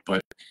preserved,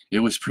 but it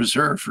was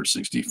preserved for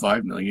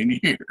 65 million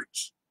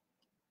years."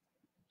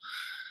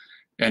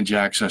 And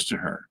Jack says to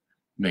her,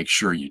 "Make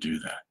sure you do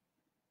that."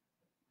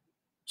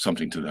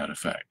 Something to that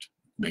effect.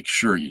 Make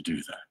sure you do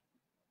that.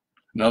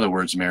 In other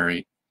words,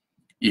 Mary,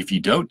 if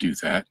you don't do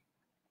that,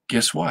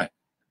 guess what?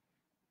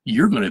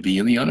 You're going to be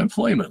in the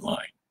unemployment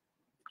line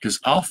because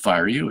I'll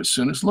fire you as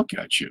soon as look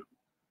at you.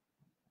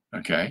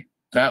 Okay?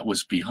 That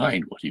was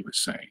behind what he was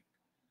saying.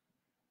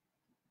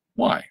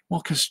 Why?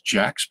 Well, because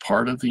Jack's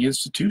part of the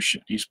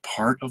institution. He's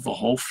part of the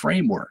whole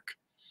framework.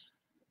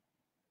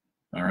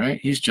 All right?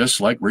 He's just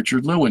like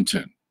Richard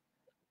Lewontin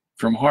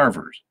from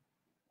Harvard,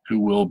 who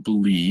will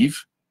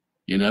believe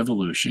in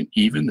evolution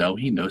even though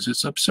he knows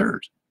it's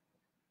absurd.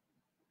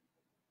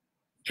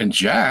 And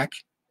Jack,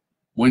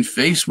 when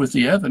faced with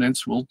the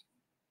evidence, will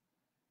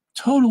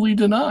totally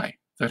deny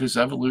that his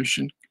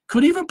evolution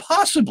could even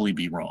possibly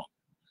be wrong.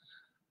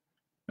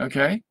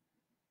 Okay?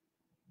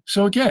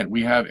 So again,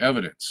 we have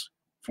evidence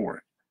for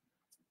it.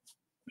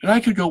 And I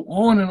could go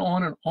on and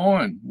on and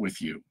on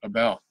with you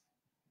about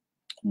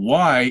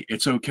why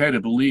it's okay to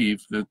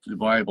believe that the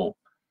Bible,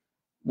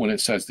 when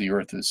it says the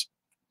earth is,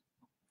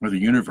 or the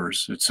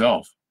universe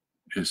itself,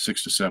 is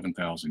 6,000 to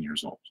 7,000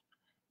 years old.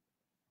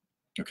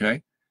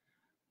 Okay?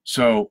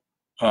 So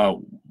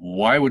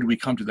why would we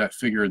come to that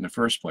figure in the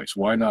first place?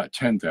 Why not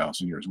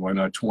 10,000 years? Why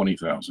not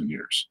 20,000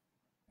 years?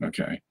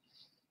 Okay?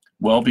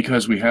 Well,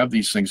 because we have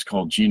these things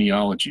called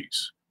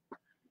genealogies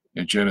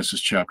in Genesis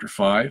chapter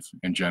 5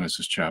 and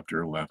Genesis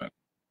chapter 11.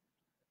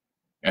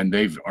 And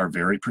they are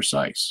very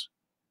precise.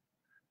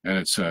 And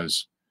it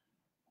says,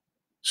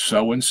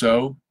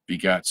 so-and-so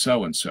begat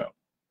so-and-so.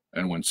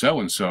 And when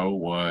so-and-so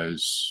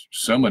was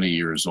so many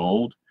years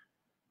old,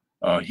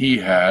 he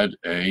had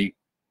a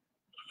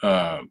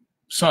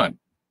son.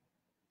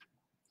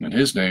 And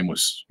his name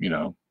was,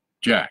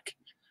 Jack.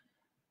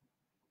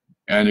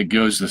 And it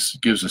gives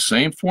the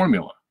same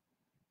formula,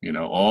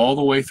 all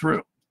the way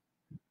through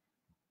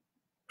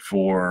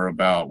for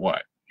about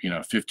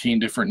 15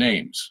 different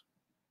names.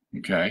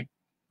 Okay.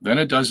 Then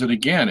it does it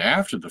again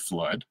after the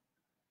flood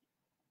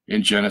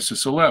in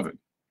Genesis 11.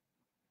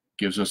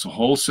 Gives us a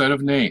whole set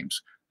of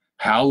names.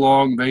 How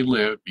long they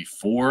lived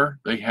before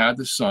they had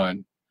the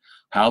son,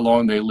 how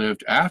long they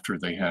lived after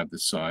they had the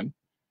son,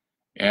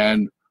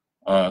 and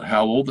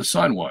how old the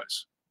son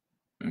was.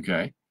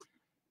 Okay.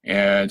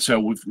 And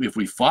so if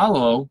we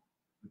follow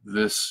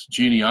this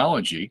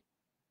genealogy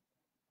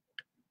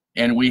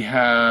and we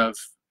have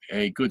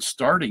a good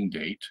starting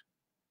date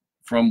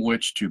from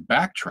which to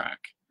backtrack,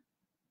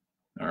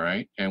 all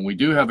right, and we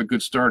do have a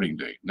good starting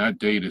date. And that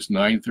date is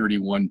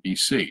 931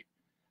 BC.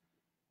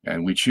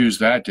 And we choose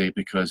that date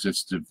because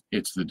it's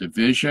the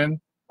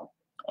division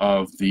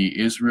of the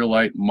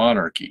Israelite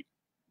monarchy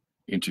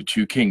into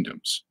two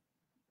kingdoms.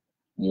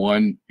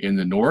 one in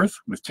the north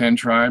with 10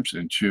 tribes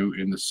and 2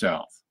 in the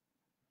south.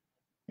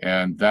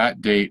 And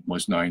that date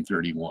was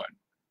 931.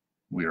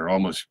 We are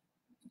almost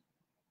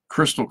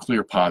crystal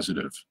clear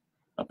positive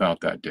about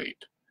that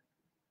date.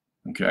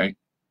 Okay?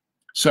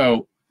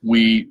 So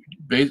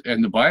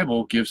and the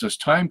Bible gives us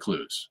time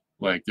clues.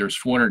 Like there's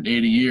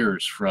 480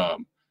 years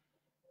from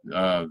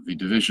the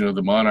division of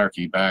the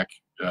monarchy back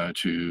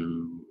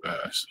to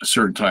a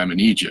certain time in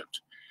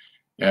Egypt.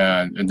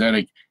 And then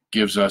it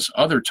gives us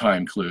other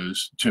time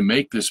clues to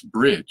make this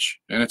bridge.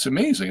 And it's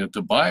amazing that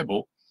the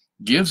Bible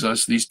gives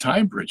us these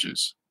time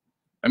bridges.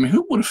 I mean,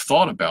 who would have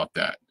thought about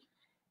that?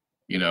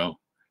 You know,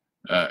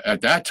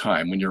 at that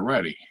time when you're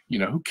ready, you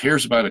know, who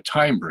cares about a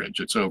time bridge?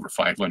 It's over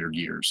 500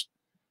 years.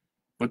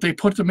 But they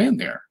put them in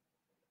there.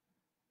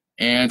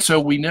 And so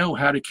we know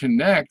how to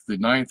connect the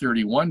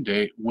 931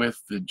 date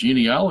with the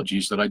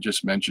genealogies that I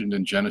just mentioned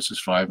in Genesis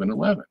 5 and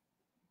 11.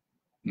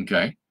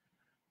 Okay?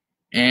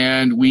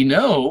 And we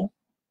know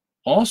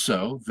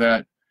also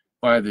that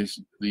by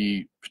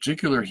the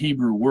particular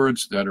Hebrew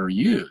words that are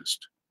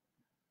used,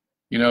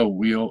 you know,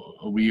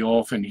 we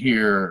often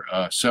hear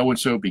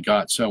so-and-so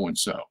begot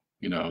so-and-so,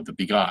 you know, the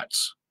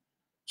begots.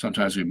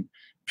 Sometimes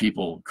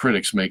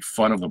critics make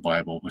fun of the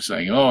Bible by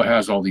saying, oh, it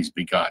has all these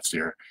begots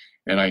there.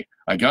 And I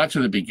got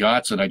to the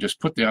begots and I just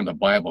put down the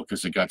Bible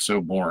because it got so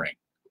boring.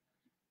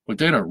 But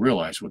they don't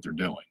realize what they're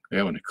doing. They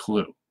haven't a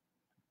clue.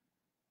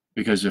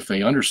 Because if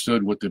they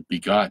understood what the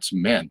begots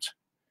meant,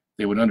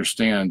 they would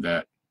understand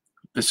that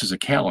this is a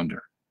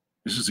calendar.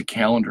 This is a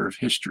calendar of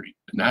history.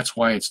 And that's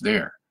why it's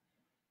there.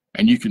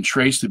 And you can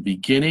trace the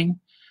beginning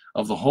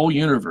of the whole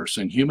universe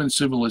and human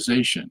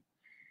civilization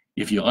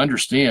if you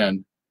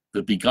understand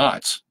the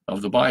begots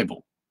of the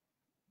Bible.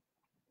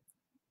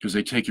 Because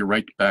they take you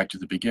right back to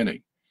the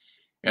beginning.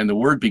 And the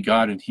word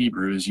begot in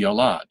Hebrew is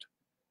yalad.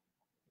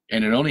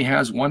 And it only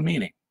has one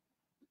meaning.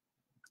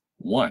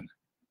 One,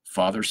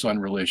 father-son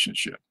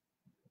relationship.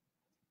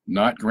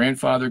 Not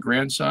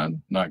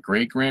grandfather-grandson, not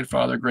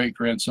great-grandfather,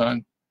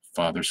 great-grandson,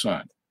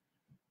 father-son.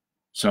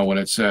 So when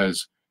it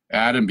says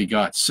Adam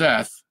begot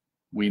Seth,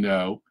 we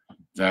know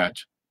that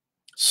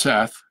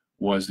Seth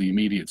was the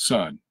immediate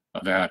son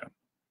of Adam.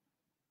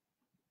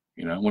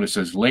 You know, when it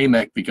says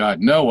Lamech begot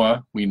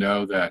Noah, we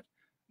know that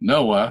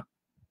Noah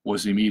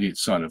was the immediate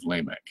son of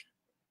Lamech.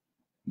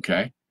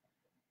 Okay?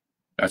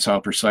 That's how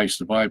precise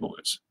the Bible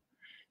is.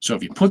 So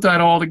if you put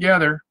that all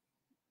together,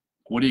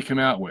 what do you come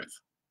out with?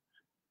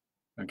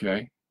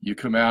 Okay? You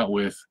come out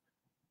with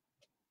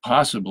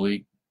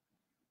possibly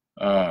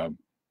 6,000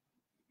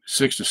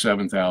 to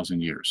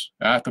 7,000 years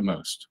at the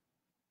most.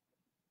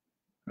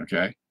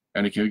 Okay?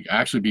 And it can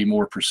actually be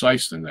more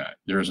precise than that.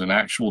 There's an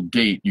actual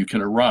date you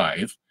can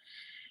arrive.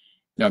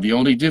 Now, the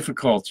only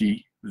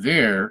difficulty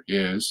there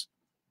is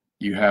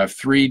you have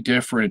 3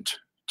 different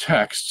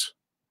texts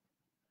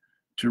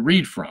to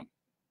read from.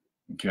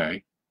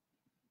 Okay?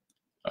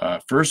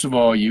 First of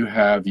all, you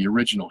have the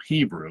original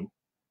Hebrew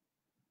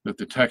that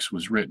the text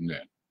was written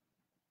in.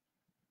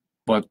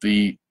 But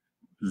the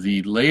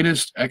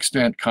latest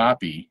extant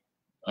copy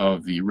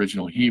of the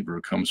original Hebrew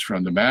comes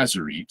from the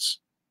Masoretes,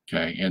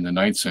 okay, in the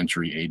 9th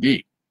century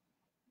AD.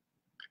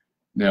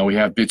 Now we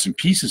have bits and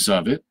pieces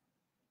of it,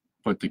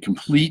 but the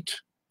complete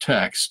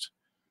text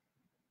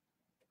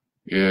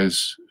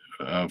is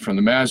from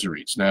the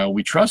Masoretes. Now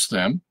we trust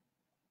them,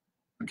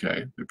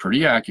 okay, they're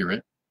pretty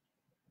accurate.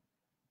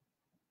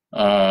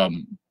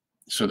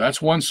 So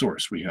that's one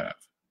source we have.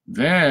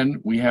 Then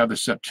we have the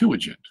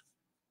Septuagint,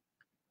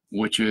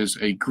 which is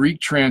a Greek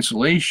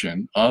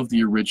translation of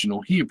the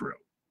original Hebrew.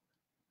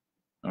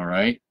 All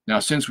right. Now,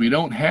 since we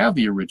don't have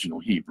the original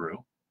Hebrew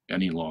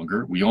any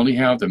longer, we only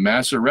have the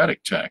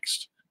Masoretic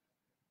text.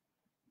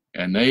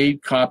 And they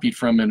copied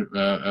from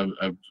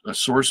a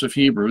source of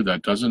Hebrew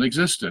that doesn't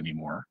exist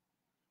anymore.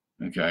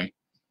 Okay.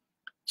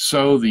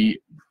 So the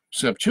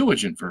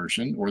Septuagint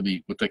version, or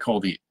what they call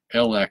the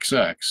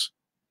LXX,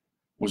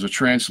 was a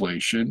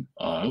translation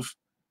of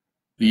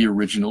the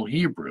original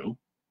Hebrew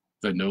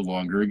that no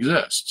longer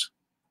exists.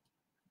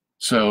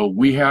 So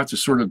we have to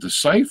sort of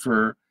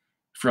decipher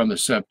from the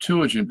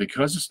Septuagint,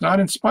 because it's not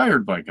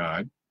inspired by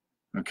God,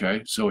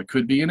 okay, so it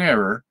could be an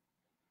error.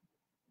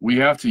 We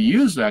have to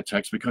use that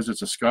text because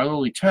it's a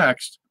scholarly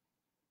text,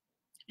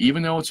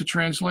 even though it's a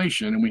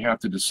translation, and we have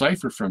to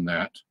decipher from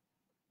that,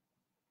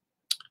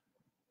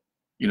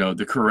 you know,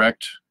 the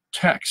correct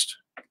text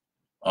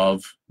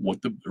of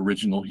what the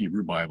original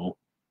Hebrew Bible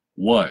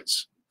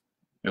was.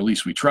 At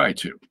least we try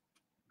to,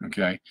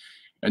 okay?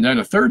 And then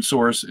the third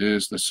source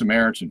is the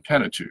Samaritan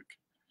Pentateuch.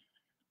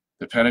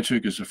 The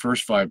Pentateuch is the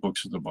first 5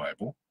 books of the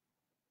Bible,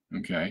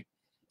 okay,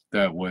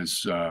 that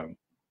was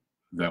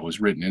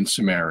written in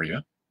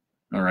Samaria,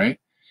 all right?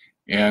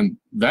 And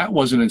that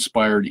wasn't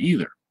inspired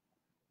either,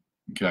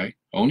 okay?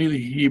 Only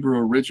the Hebrew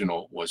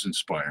original was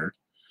inspired.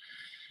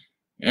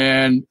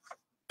 And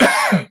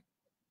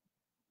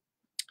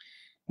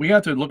we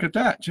have to look at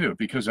that too,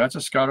 because that's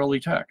a scholarly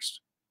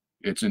text.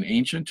 It's an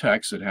ancient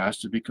text that has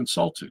to be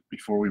consulted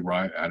before we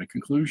arrive at a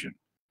conclusion.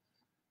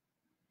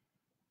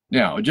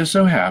 Now, it just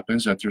so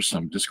happens that there's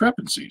some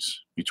discrepancies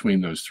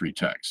between those 3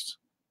 texts.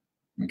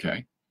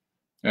 Okay.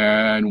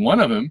 And one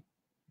of them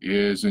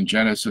is in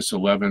Genesis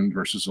 11,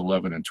 verses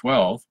 11 and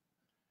 12.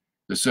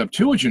 The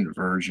Septuagint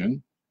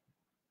version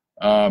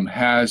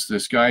has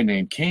this guy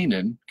named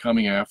Canaan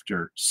coming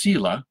after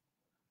Selah,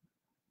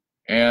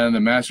 and the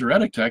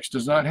Masoretic text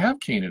does not have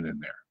Canaan in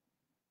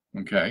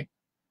there. Okay.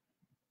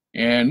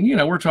 And, you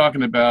know, we're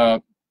talking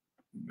about,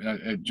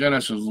 at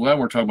Genesis 11,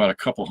 we're talking about a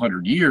couple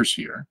hundred years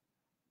here.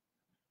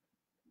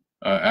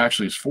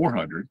 Actually, it's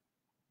 400.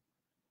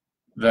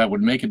 That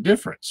would make a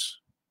difference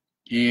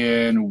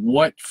in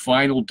what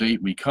final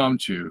date we come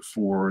to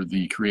for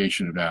the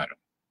creation of Adam.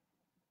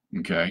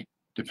 Okay,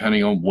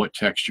 depending on what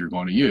text you're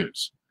going to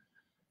use.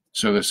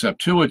 So the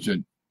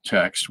Septuagint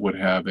text would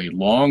have a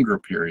longer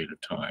period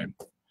of time,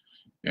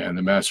 and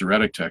the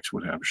Masoretic text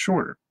would have a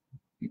shorter.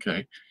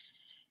 Okay,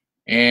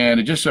 and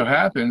it just so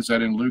happens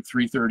that in Luke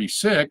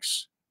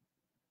 3:36,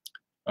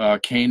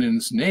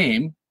 Canaan's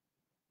name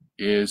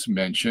is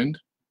mentioned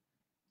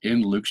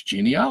in Luke's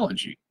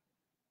genealogy.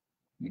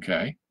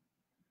 Okay,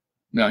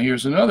 now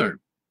here's another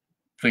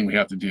thing we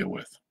have to deal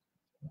with.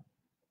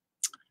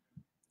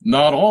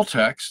 Not all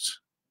texts,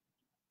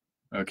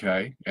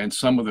 okay, and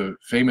some of the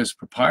famous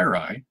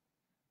papyri,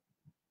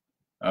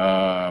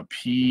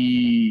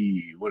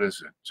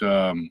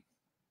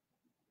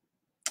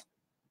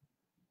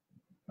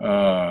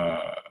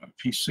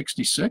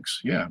 P66,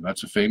 yeah,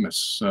 that's a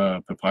famous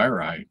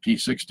papyri.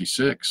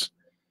 P66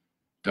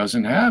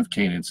 doesn't have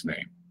Canaan's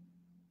name.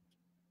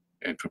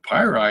 And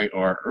papyri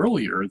are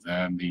earlier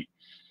than the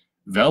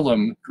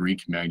vellum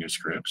Greek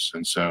manuscripts,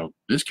 and so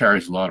this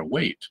carries a lot of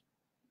weight.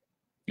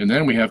 And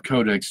then we have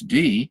Codex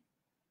D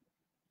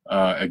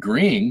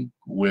agreeing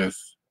with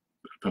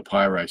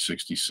papyri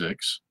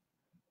 66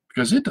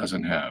 because it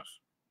doesn't have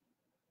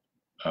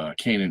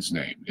Canaan's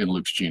name in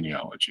Luke's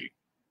genealogy.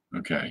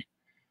 Okay,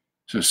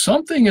 so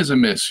something is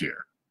amiss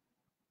here.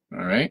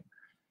 All right,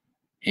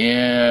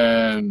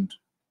 and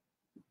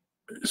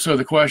so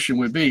the question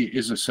would be,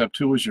 is the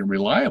Septuagint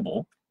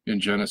reliable in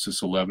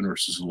Genesis 11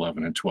 verses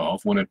 11 and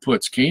 12 when it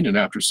puts Canaan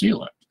after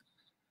Selah?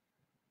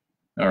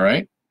 All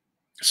right,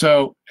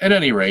 so at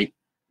any rate,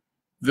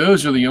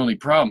 those are the only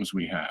problems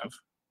we have.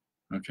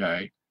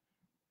 Okay,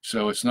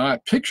 so it's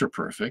not picture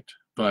perfect,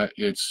 but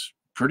it's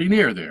pretty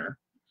near there.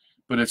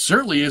 But it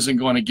certainly isn't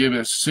going to give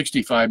us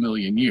 65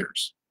 million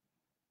years,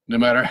 no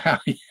matter how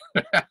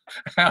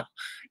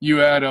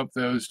you add up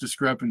those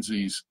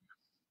discrepancies.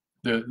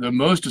 The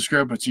most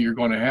discrepancy you're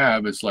going to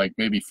have is like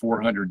maybe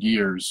 400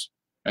 years,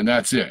 and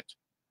that's it.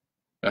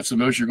 That's the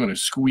most you're going to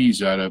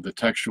squeeze out of the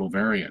textual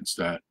variants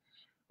that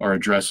are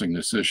addressing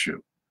this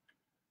issue.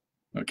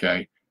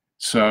 Okay,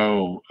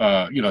 so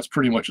you know, it's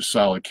pretty much a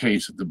solid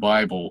case that the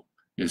Bible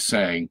is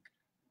saying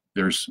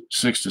there's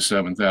 6,000 to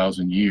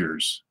 7,000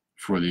 years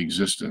for the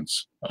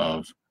existence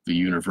of the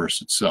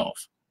universe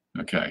itself.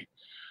 Okay,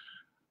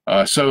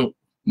 so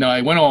now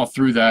I went all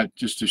through that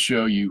just to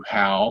show you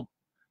how,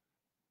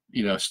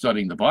 you know,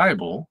 studying the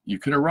Bible, you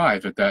can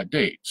arrive at that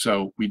date.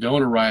 So we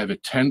don't arrive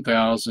at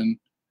 10,000,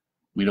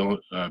 we don't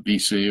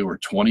BC, or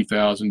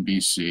 20,000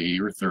 BC,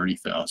 or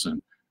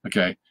 30,000.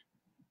 Okay,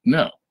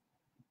 no.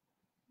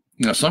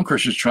 Now some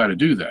Christians try to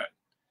do that.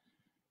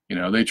 You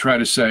know, they try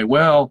to say,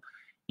 well,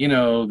 you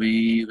know,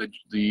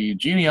 the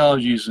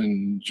genealogies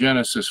in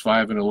Genesis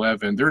 5 and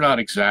 11, they're not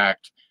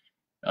exact.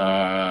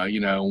 You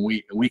know,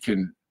 we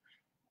can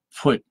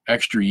put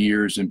extra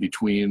years in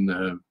between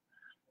the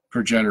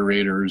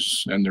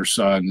progenitors and their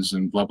sons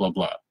and blah, blah,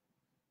 blah.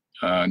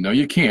 No,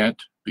 you can't,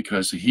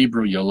 because the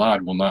Hebrew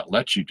Yalad will not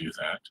let you do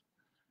that.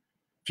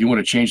 If you want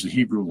to change the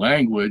Hebrew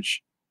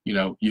language, you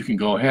know, you can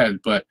go ahead,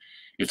 but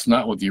it's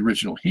not what the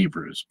original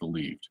Hebrews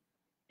believed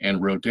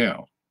and wrote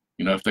down.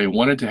 You know, if they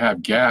wanted to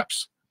have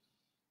gaps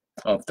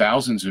of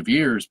thousands of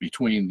years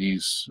between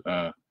these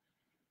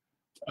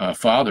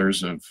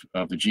fathers of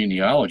the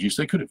genealogies,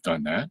 they could have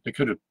done that. They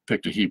could have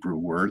picked a Hebrew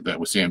word that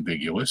was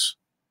ambiguous,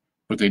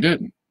 but they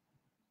didn't.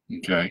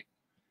 Okay,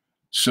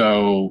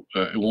 so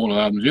it won't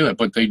allow them to do that,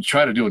 but they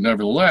try to do it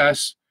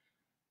nevertheless,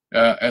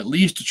 at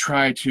least to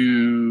try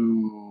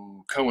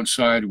to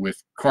coincide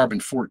with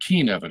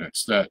carbon-14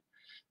 evidence that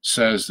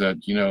says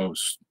that, you know,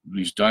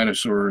 these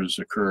dinosaurs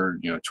occurred,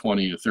 you know,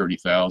 20 to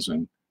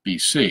 30,000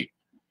 BC.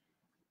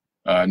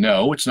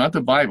 No, it's not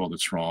the Bible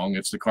that's wrong.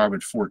 It's the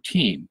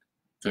carbon-14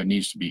 that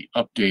needs to be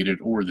updated,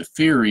 or the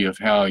theory of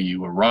how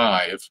you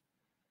arrive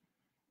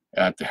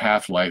at the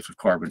half-life of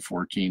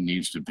carbon-14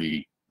 needs to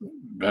be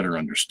better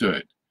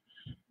understood.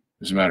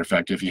 As a matter of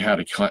fact, if you had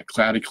a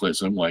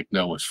cataclysm like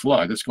Noah's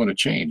flood, that's going to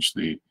change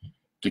the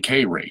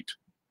decay rate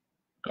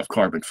of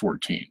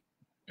carbon-14.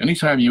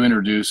 Anytime you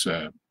introduce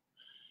an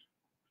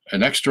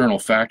external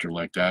factor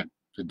like that,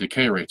 the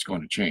decay rate's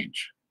going to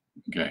change.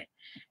 Okay,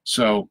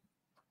 so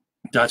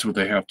that's what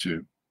they have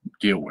to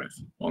deal with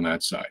on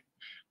that side.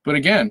 But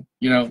again,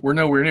 you know, we're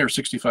nowhere near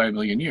 65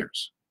 million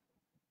years.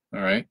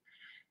 All right,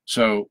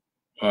 so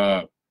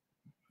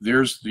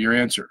there's your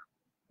answer.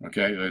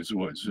 Okay,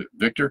 what is it,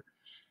 Victor?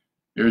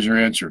 There's your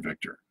answer,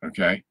 Victor.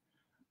 Okay.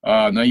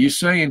 Now you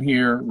say in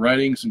here,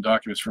 writings and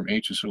documents from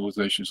ancient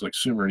civilizations like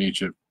Sumer and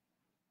Egypt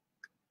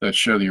that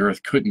show the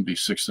Earth couldn't be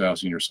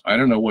 6,000 years. I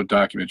don't know what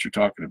document you're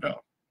talking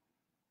about.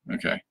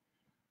 Okay.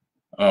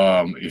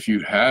 If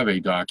you have a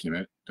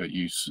document that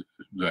it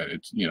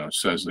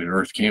says the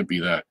Earth can't be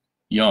that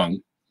young,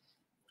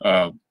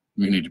 you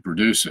need to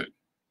produce it.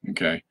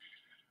 Okay.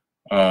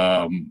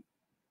 As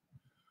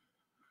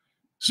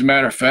a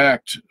matter of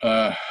fact,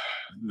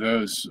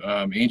 those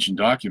ancient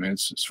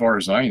documents, as far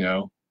as I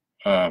know,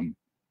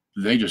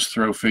 they just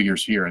throw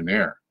figures here and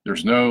there.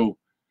 There's no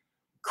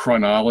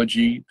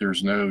chronology.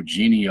 There's no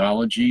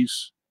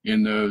genealogies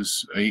in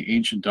those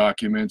ancient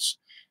documents.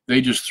 They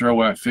just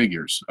throw out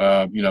figures.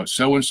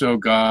 So-and-so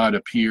God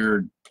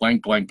appeared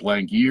blank, blank,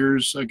 blank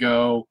years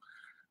ago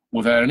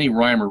without any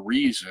rhyme or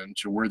reason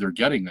to where they're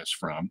getting this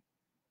from.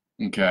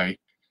 Okay.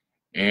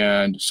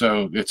 And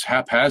so it's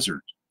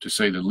haphazard, to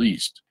say the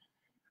least.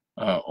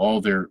 All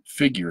their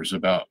figures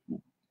about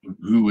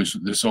who is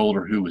this old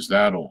or who is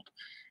that old.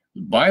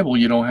 The Bible,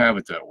 you don't have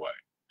it that way.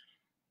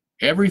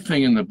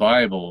 Everything in the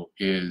Bible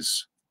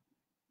is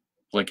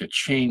like a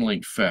chain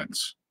link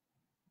fence.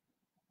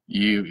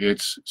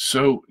 It's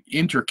so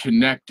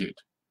interconnected.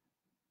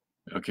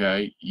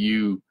 Okay,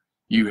 you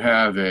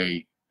have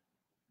you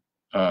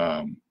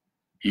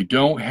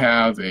don't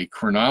have a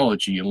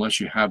chronology unless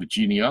you have a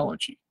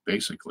genealogy.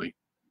 Basically,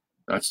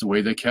 that's the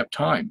way they kept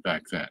time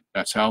back then.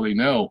 That's how they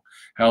know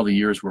how the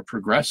years were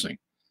progressing.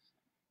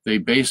 They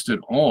based it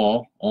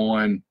all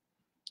on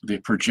the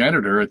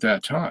progenitor at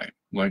that time.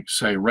 Like,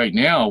 say, right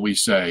now we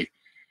say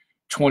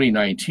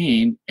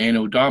 2019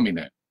 Anno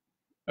Domini.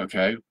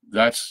 Okay,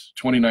 that's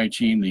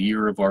 2019, the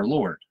year of our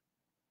Lord.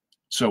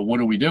 So what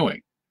are we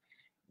doing?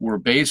 We're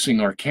basing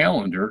our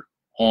calendar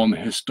on the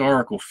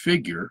historical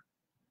figure,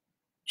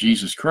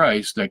 Jesus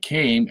Christ, that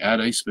came at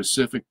a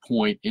specific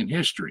point in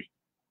history.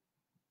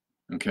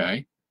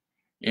 Okay,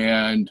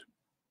 and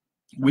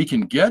we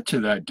can get to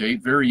that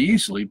date very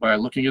easily by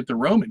looking at the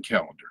Roman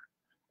calendar.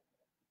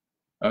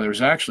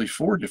 There's actually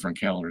 4 different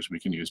calendars we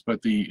can use,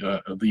 but the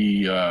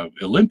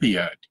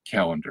Olympiad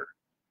calendar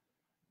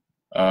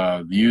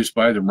used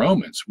by the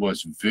Romans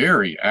was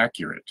very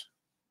accurate.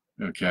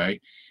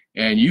 Okay,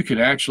 and you could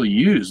actually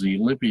use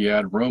the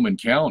Olympiad Roman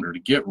calendar to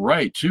get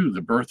right to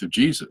the birth of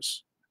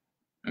Jesus.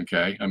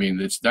 Okay, I mean,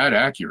 it's that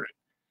accurate.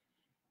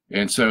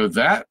 And so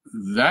that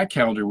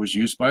calendar was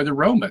used by the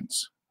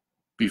Romans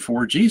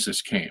before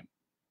Jesus came.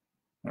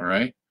 All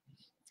right.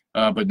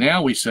 But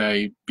now we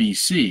say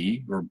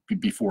BC, or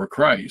before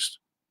Christ.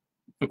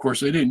 Of course,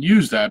 they didn't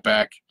use that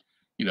back,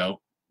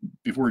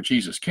 before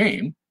Jesus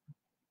came.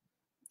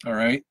 All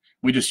right.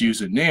 We just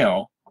use it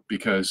now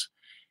because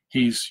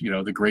he's,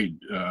 the great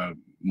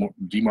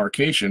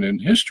demarcation in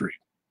history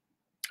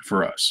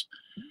for us.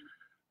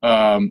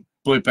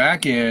 But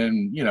back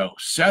in,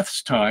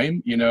 Seth's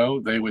time,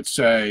 they would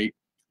say,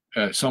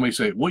 somebody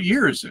say, what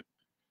year is it?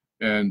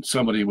 And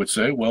somebody would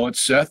say, well,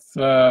 it's Seth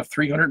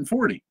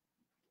 340.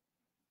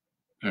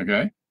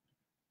 Okay.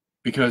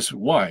 Because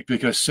why?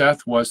 Because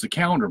Seth was the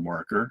calendar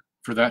marker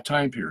for that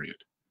time period.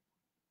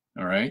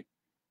 All right.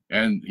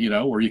 And,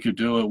 or you could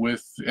do it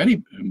with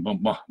any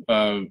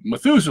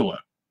Methuselah.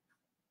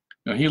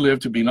 Now, he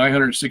lived to be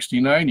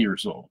 969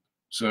 years old.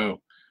 So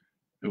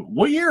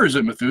what year is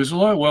it,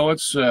 Methuselah? Well,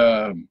 it's,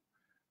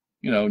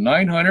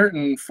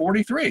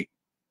 943,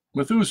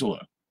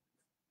 Methuselah.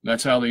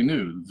 That's how they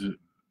knew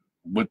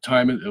what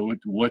time,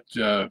 what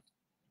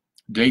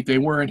date they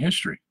were in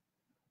history.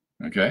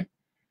 Okay.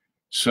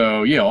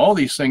 So, yeah, all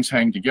these things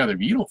hang together,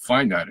 but you don't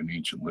find that in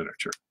ancient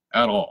literature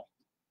at all.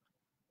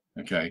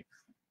 Okay.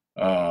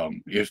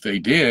 If they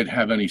did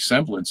have any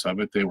semblance of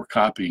it, they were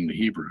copying the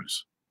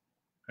Hebrews.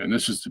 And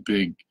this is the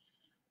big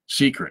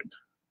secret.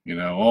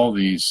 All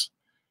these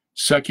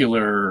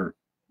secular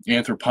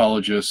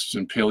anthropologists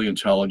and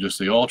paleontologists,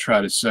 they all try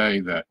to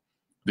say that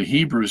the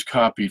Hebrews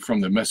copied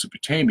from the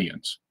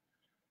Mesopotamians.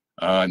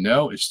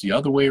 No, it's the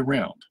other way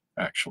around,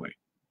 actually.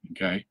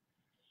 Okay.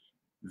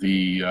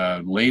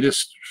 The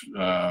latest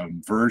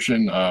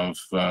version of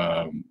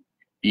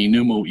Enuma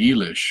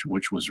Elish,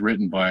 which was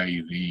written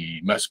by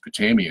the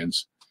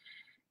Mesopotamians,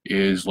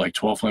 is like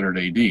 1200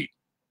 AD.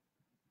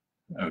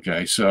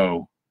 Okay,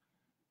 so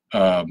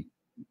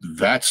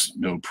that's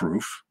no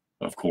proof,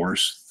 of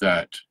course,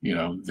 that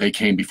they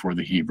came before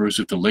the Hebrews.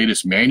 If the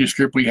latest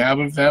manuscript we have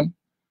of them,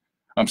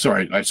 I'm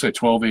sorry, I said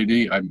 12 AD.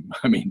 I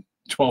mean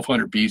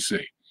 1200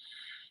 BC.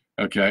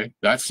 Okay,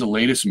 that's the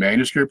latest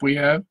manuscript we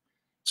have.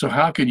 So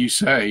how could you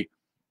say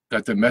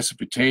that the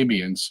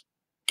Mesopotamians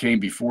came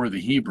before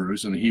the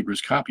Hebrews and the Hebrews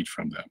copied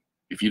from them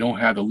if you don't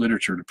have the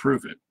literature to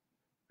prove it?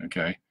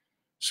 Okay,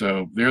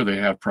 so there they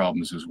have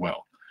problems as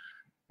well.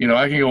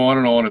 I can go on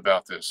and on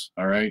about this.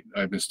 All right,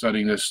 I've been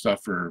studying this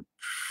stuff for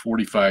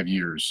 45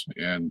 years,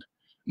 and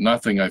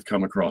nothing I've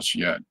come across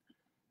yet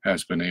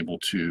has been able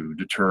to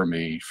deter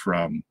me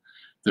from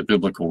the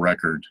biblical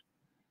record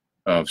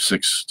of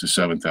 6,000 to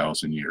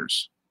 7,000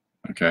 years.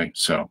 Okay,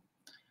 so.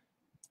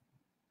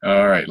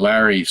 All right,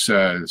 Larry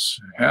says,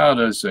 how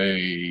does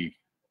a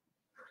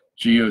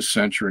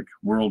geocentric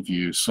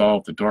worldview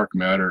solve the dark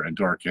matter and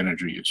dark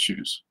energy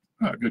issues?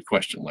 Oh, good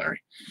question,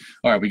 Larry.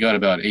 All right, we got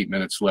about 8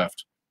 minutes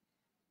left.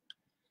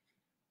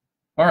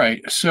 All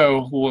right,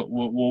 so what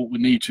we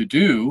need to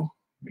do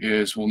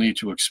is we'll need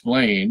to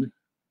explain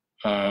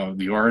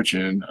the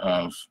origin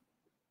of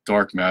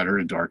dark matter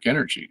and dark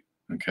energy,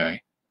 okay?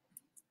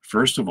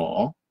 First of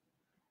all,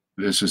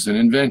 this is an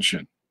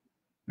invention,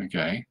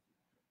 okay?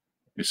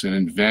 It's an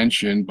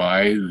invention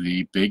by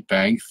the Big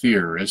Bang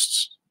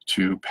theorists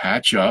to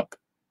patch up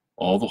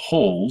all the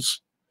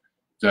holes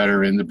that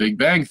are in the Big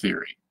Bang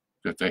theory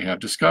that they have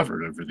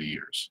discovered over the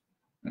years,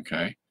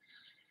 okay?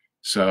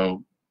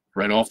 So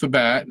right off the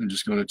bat, I'm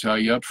just going to tell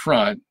you up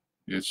front,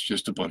 it's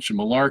just a bunch of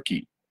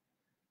malarkey,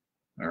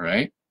 all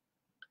right?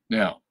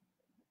 Now,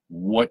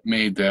 what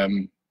made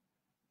them,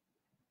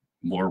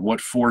 or what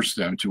forced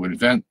them to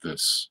invent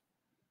this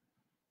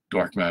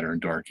dark matter and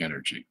dark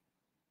energy?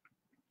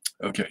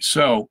 Okay,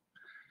 so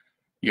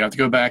you have to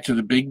go back to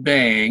the Big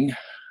Bang,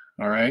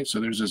 all right? So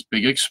there's this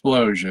big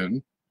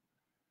explosion,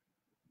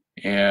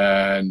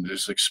 and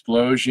this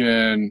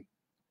explosion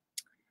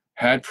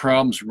had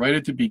problems right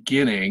at the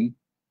beginning,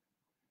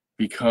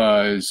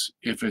 because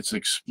if it's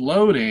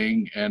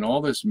exploding and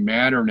all this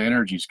matter and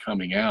energy is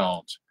coming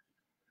out,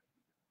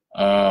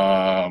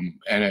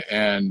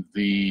 and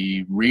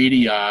the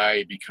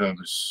radii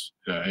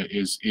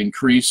is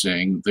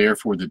increasing,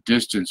 therefore the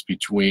distance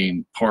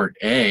between part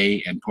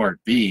A and part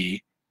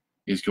B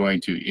is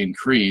going to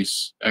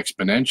increase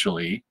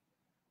exponentially,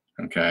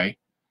 okay?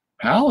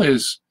 How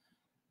is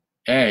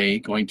A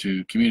going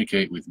to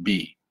communicate with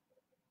B?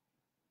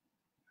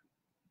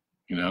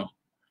 You know,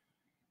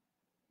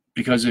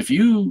 because if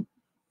you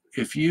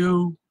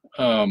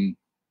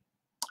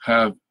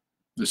have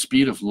the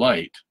speed of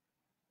light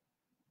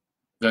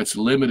that's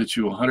limited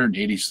to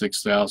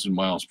 186,000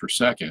 miles per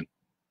second,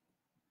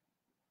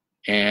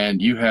 and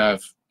you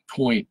have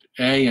point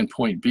A and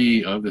point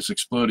B of this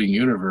exploding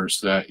universe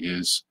that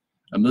is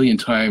 1,000,000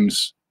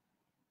 times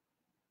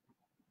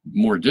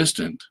more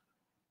distant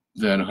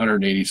than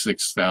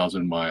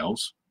 186,000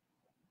 miles,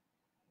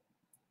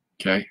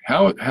 okay,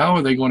 how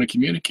are they going to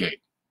communicate?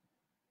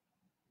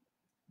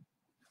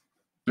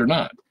 They're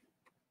not,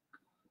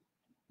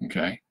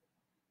 okay?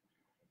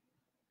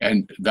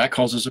 And that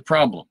causes a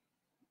problem.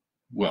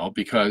 Well,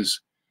 because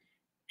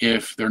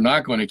if they're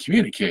not going to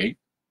communicate,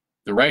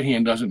 the right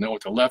hand doesn't know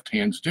what the left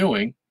hand's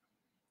doing,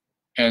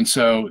 and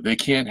so they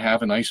can't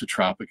have an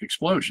isotropic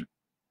explosion.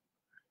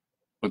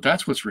 But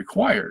that's what's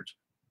required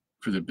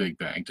for the Big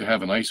Bang, to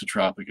have an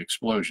isotropic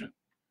explosion,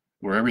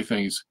 where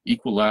everything's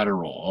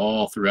equilateral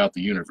all throughout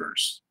the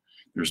universe.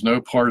 There's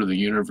no part of the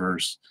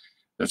universe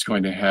that's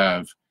going to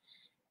have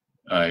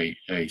a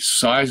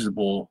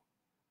sizable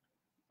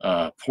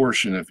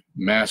portion of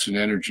mass and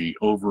energy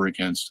over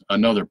against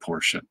another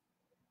portion,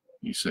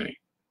 you see.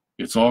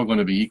 It's all going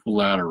to be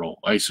equilateral,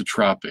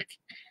 isotropic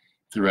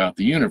throughout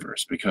the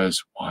universe.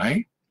 Because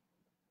why?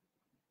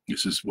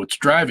 This is what's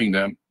driving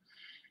them.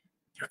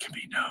 There can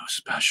be no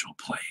special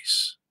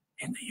place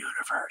in the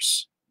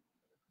universe.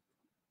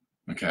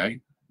 Okay?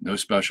 No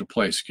special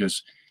place.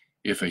 Because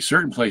if a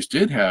certain place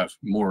did have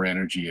more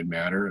energy and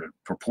matter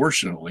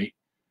proportionally,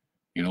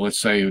 you know, let's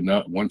say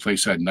one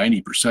place had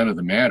 90% of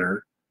the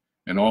matter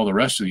and all the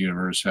rest of the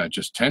universe had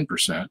just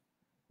 10%,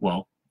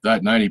 well,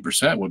 that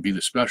 90% would be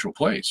the special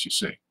place, you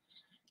see.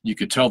 You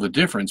could tell the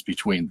difference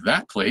between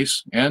that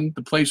place and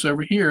the place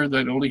over here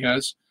that only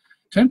has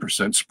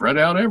 10% spread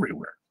out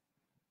everywhere,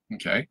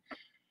 okay?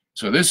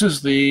 So this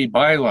is the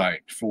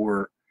byline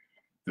for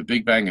the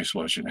Big Bang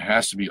explosion. It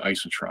has to be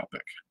isotropic,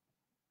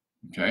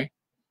 okay?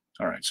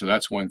 All right, so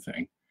that's one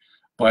thing.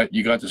 But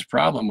you got this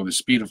problem with the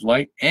speed of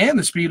light and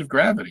the speed of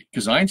gravity,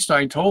 because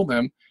Einstein told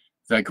them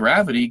that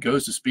gravity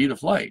goes the speed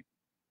of light.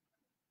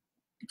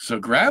 So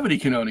gravity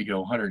can only go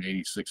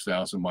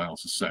 186,000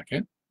 miles a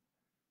second.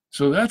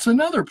 So that's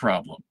another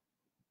problem.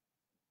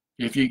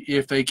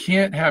 If they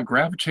can't have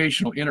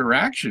gravitational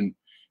interaction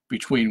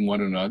between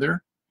one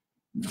another,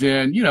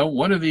 then, you know,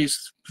 one of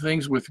these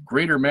things with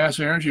greater mass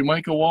and energy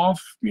might go off,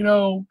 you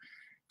know,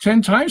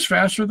 10 times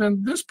faster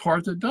than this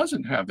part that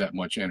doesn't have that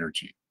much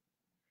energy.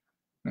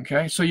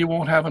 Okay, so you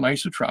won't have an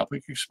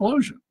isotropic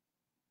explosion.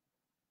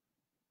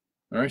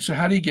 All right, so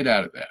how do you get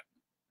out of that?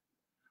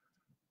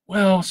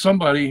 Well,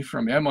 somebody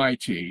from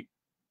MIT,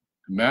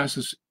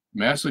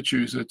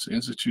 Massachusetts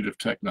Institute of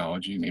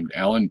Technology, named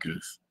Alan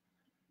Guth,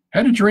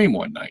 had a dream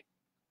one night.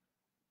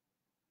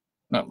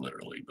 Not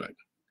literally, but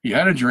he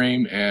had a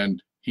dream,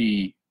 and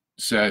he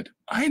said,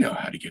 I know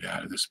how to get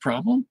out of this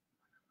problem.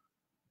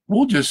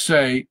 We'll just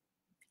say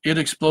it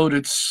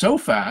exploded so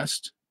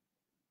fast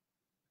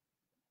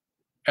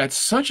at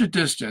such a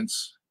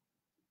distance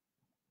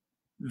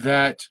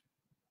that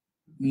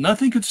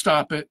nothing could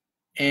stop it,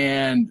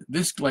 and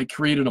this like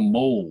created a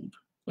mold,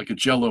 like a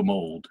jello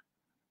mold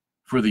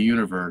for the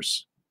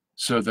universe,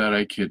 so that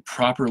I could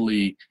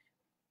properly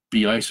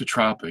be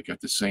isotropic at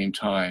the same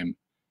time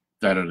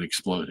that it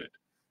exploded,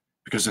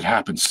 because it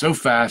happened so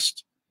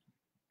fast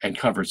and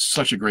covered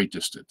such a great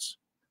distance.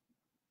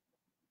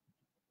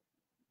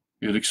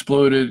 It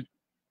exploded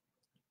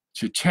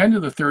to 10 to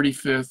the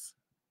 35th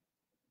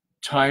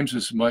times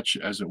as much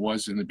as it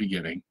was in the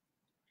beginning,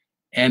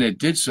 and it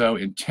did so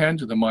in 10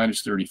 to the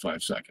minus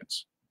 35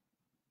 seconds.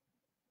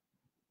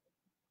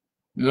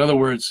 In other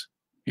words,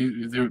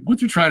 what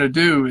they're trying to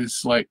do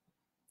is like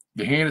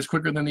the hand is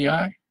quicker than the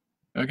eye.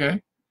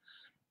 Okay.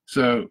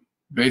 So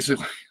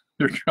basically,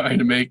 they're trying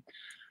to make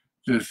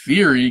the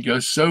theory go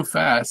so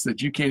fast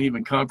that you can't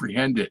even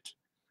comprehend it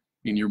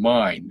in your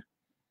mind.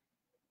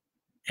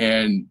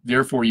 And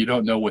therefore, you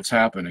don't know what's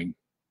happening,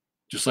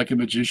 just like a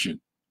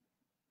magician.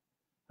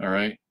 All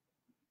right.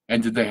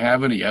 And did they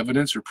have any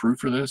evidence or proof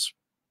for this?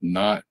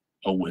 Not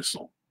a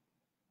whistle.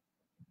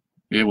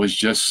 It was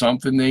just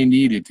something they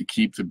needed to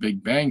keep the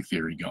Big Bang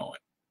Theory going.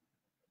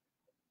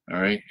 All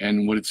right.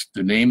 And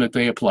the name that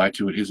they apply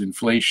to it is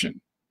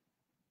inflation.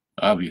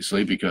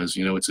 Obviously, because,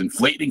 it's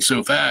inflating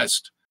so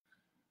fast.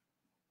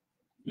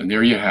 And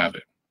there you have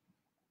it.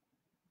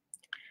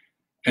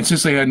 And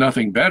since they had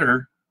nothing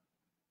better,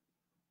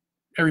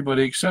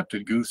 everybody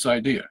accepted Guth's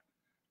idea.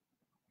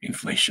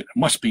 Inflation. It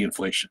must be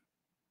inflation.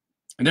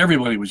 And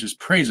everybody was just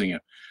praising him.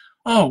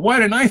 Oh, why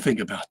didn't I think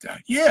about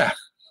that? Yeah.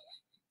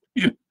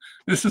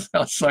 This is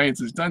how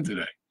science is done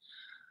today.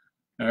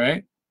 All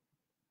right?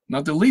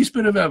 Not the least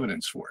bit of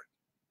evidence for it.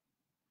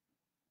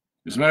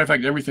 As a matter of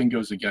fact, everything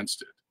goes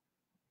against it.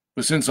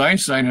 But since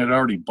Einstein had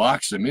already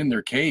boxed them in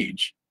their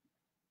cage,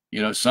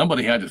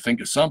 somebody had to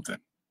think of something.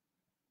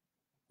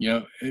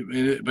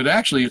 But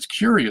actually, it's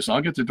curious.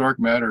 I'll get to dark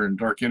matter and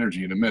dark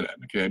energy in a minute.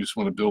 Okay, I just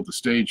want to build the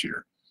stage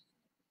here.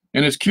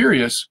 And it's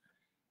curious,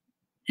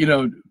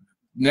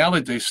 now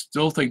that they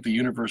still think the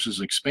universe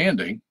is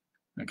expanding,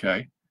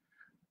 okay,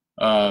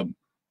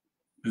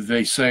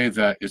 they say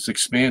that it's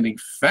expanding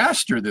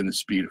faster than the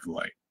speed of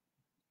light.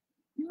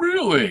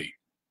 Really?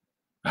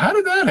 How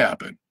did that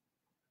happen?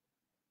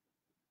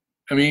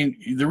 I mean,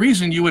 the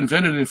reason you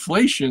invented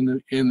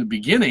inflation in the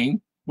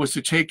beginning was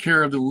to take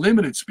care of the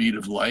limited speed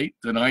of light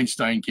that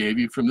Einstein gave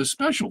you from the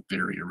special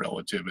theory of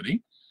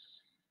relativity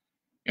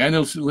and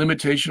the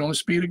limitation on the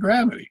speed of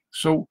gravity.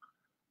 So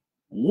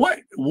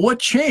what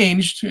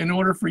changed in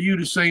order for you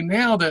to say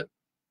now that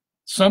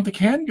something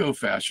can go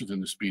faster than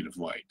the speed of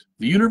light?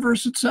 The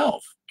universe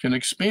itself can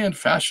expand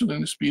faster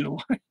than the speed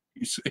of light,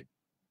 you see,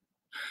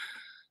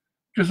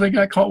 because they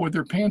got caught with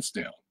their pants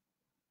down.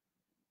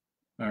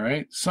 All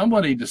right.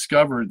 Somebody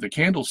discovered the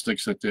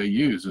candlesticks that they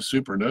use, the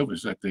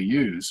supernovas that they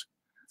use,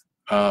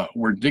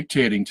 were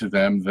dictating to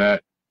them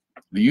that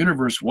the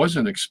universe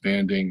wasn't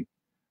expanding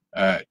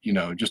at,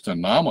 just a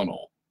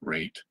nominal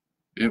rate.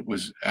 It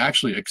was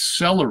actually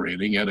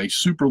accelerating at a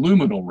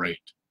superluminal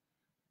rate.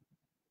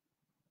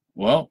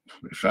 Well,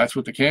 if that's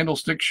what the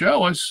candlesticks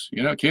show us,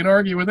 can't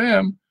argue with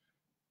them.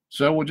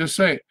 So we'll just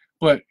say it.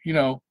 But,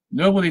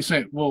 nobody's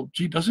saying, well,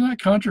 gee, doesn't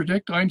that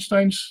contradict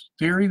Einstein's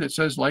theory that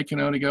says light can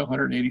only go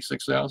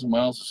 186,000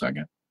 miles a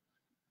second?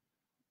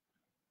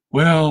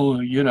 Well,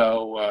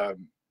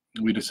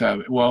 we just have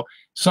it. Well,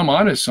 some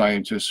honest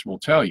scientists will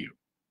tell you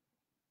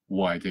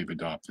why they've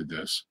adopted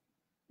this,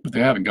 but they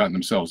haven't gotten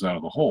themselves out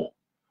of the hole.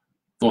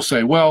 They'll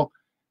say, well,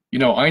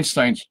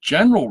 Einstein's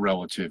general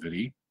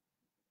relativity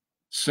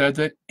said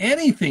that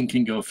anything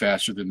can go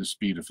faster than the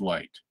speed of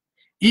light.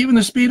 Even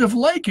the speed of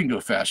light can go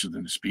faster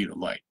than the speed of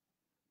light.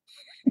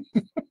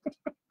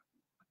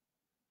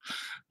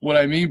 What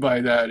I mean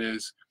by that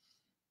is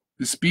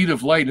the speed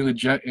of light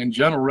in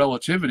general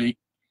relativity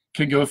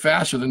can go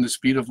faster than the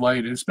speed of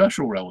light in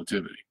special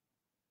relativity.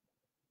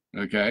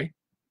 Okay?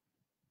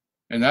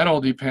 And that all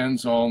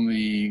depends on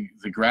the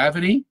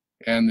gravity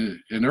and the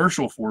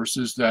inertial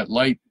forces that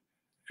light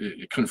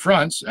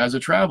confronts as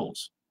it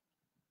travels.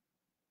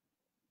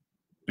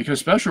 Because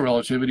special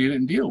relativity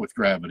didn't deal with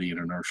gravity and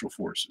inertial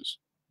forces.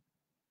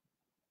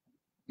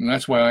 And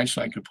that's why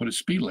Einstein could put a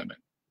speed limit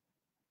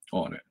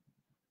on it.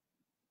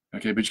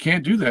 Okay, but you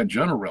can't do that in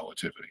general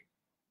relativity.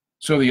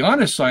 So the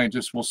honest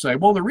scientists will say,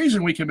 well, the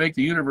reason we can make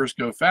the universe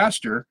go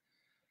faster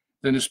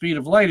than the speed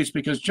of light is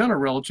because general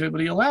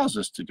relativity allows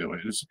us to do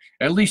it. It's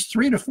at least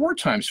 3 to 4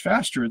 times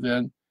faster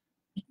than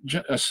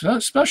a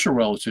special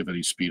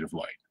relativity speed of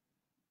light.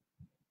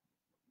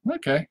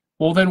 Okay,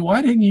 well then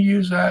why didn't you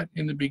use that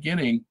in the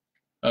beginning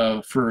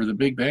for the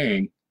Big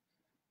Bang,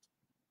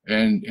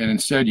 and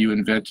instead you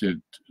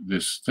invented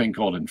this thing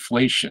called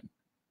inflation?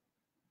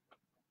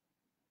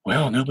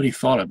 Well, nobody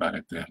thought about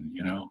it then,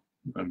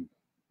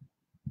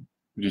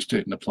 we just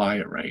didn't apply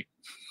it right.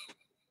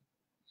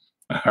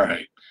 All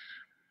right.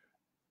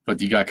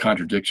 But you got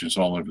contradictions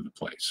all over the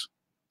place.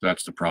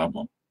 That's the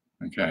problem,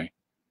 okay?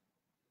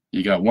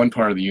 You got one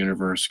part of the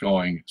universe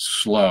going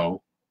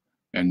slow,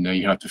 and then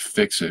you have to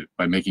fix it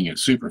by making it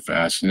super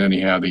fast. And then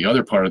you have the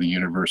other part of the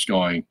universe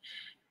going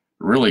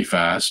really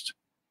fast.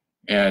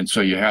 And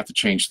so you have to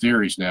change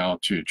theories now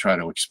to try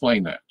to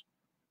explain that,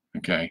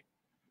 okay?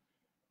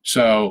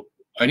 So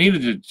I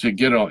needed to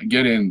get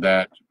in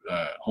that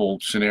whole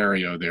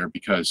scenario there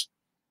because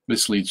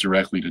this leads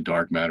directly to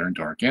dark matter and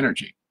dark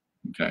energy,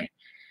 okay?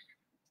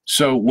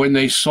 So when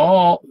they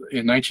saw,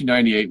 in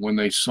 1998, when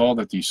they saw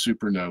that these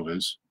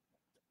supernovas,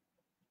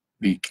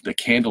 the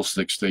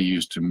candlesticks they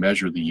used to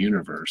measure the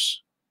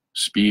universe,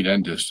 speed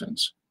and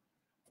distance,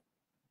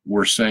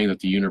 were saying that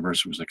the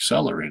universe was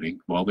accelerating,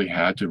 well, they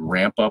had to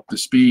ramp up the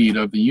speed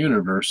of the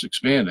universe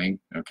expanding,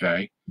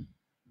 okay?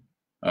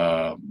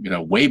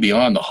 way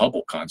beyond the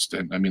Hubble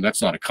constant. I mean,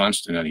 that's not a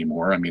constant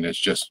anymore. I mean, it's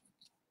just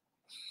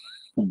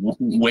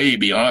way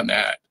beyond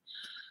that.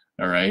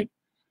 All right.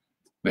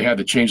 They had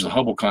to change the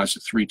Hubble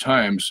constant 3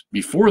 times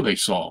before they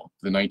saw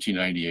the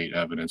 1998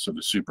 evidence of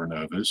the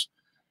supernovas.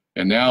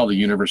 And now the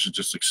universe is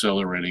just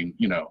accelerating,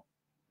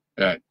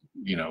 at,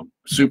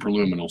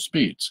 superluminal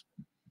speeds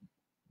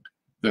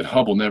that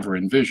Hubble never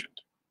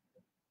envisioned.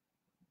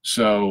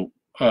 So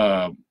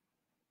the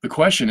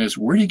question is,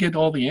 where do you get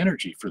all the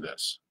energy for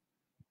this?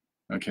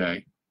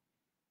 Okay.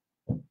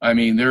 I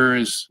mean, there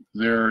is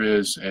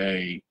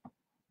a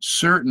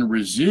certain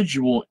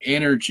residual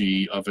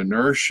energy of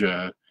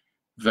inertia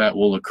that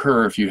will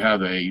occur if you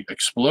have a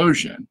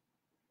explosion,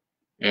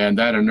 and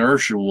that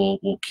inertia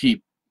will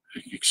keep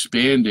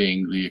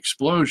expanding the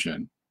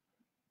explosion,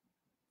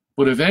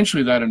 but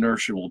eventually that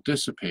inertia will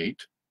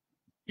dissipate,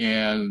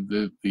 and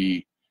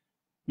the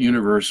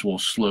universe will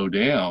slow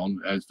down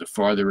as the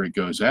farther it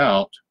goes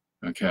out.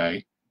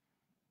 Okay.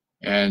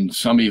 And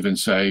some even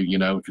say,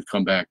 it could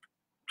come back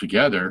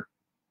together.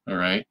 All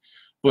right.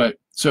 But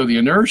so the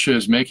inertia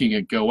is making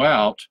it go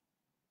out,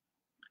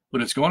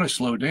 but it's going to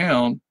slow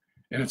down,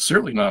 and it's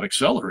certainly not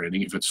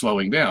accelerating if it's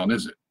slowing down,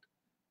 is it?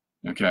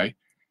 Okay.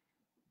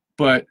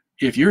 But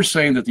if you're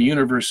saying that the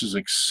universe is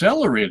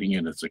accelerating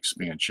in its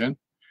expansion,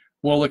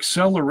 well,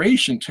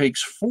 acceleration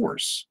takes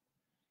force.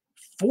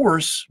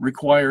 Force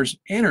requires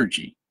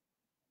energy.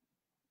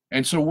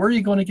 And so where are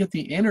you going to get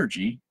the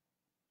energy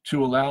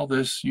to allow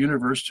this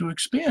universe to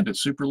expand at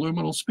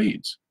superluminal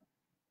speeds?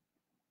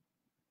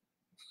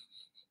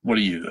 What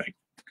do you think?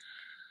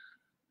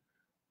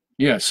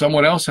 Yeah,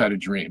 someone else had a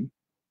dream,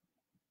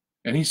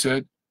 and he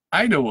said,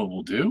 I know what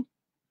we'll do.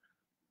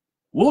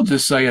 We'll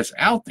just say it's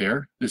out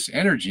there, this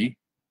energy.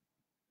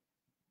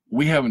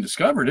 We haven't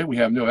discovered it. We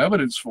have no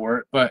evidence for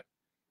it, but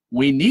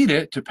we need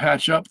it to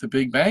patch up the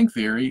Big Bang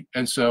Theory,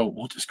 and so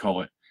we'll just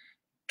call it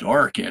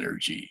dark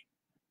energy.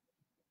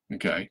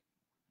 Okay.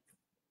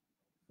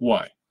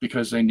 Why?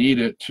 Because they need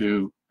it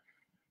to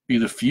be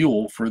the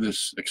fuel for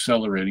this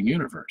accelerating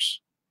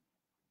universe.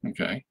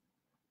 Okay.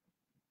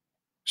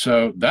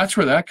 So that's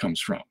where that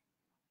comes from.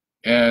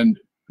 And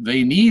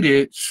they need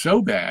it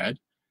so bad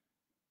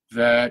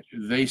that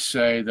they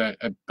say that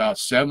about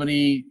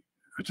 70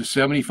 to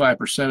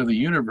 75% of the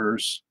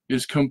universe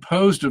is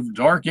composed of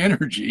dark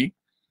energy,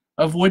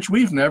 of which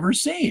we've never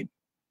seen.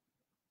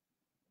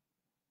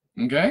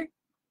 Okay?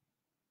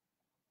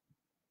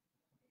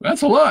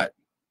 That's a lot.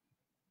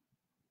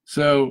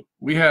 So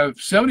we have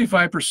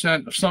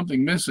 75% of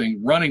something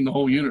missing running the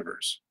whole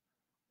universe,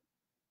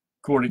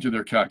 according to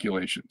their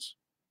calculations.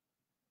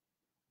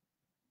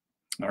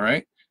 All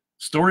right?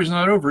 Story's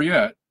not over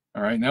yet.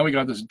 All right? Now we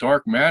got this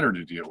dark matter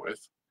to deal with.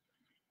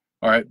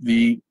 All right?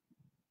 The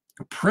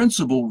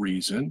principal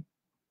reason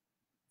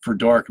for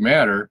dark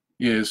matter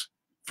is,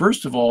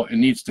 first of all, it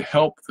needs to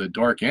help the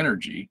dark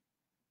energy,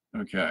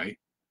 okay,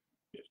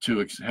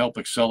 to help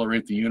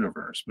accelerate the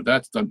universe. But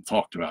that's not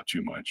talked about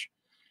too much.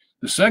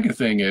 The second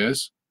thing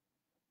is,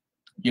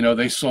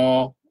 they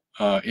saw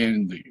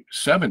in the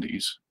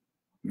 70s,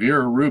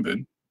 Vera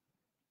Rubin,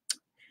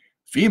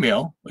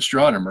 female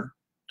astronomer,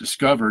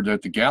 discovered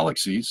that the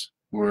galaxies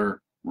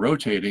were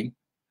rotating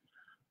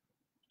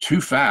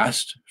too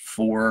fast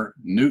for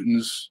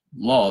Newton's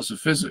laws of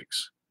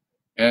physics.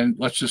 And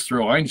let's just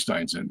throw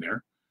Einstein's in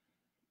there.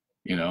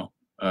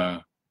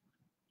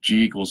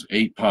 G equals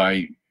 8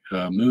 pi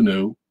mu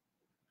nu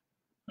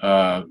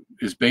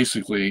is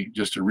basically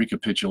just a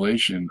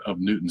recapitulation of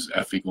Newton's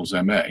F equals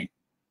ma.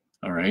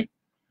 All right.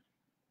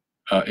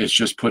 It's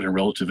just put in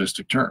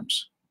relativistic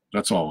terms.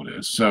 That's all it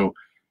is. So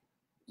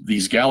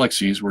these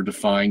galaxies were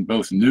defying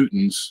both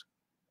Newton's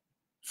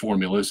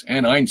formulas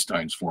and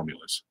Einstein's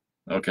formulas.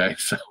 Okay.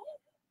 So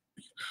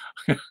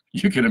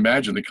you can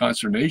imagine the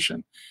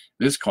consternation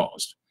this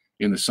caused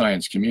in the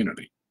science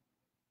community.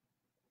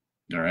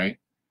 All right.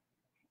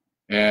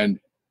 And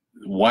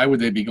why would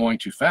they be going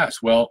too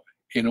fast? Well,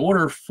 in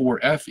order for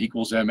F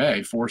equals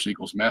ma, force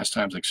equals mass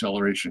times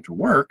acceleration, to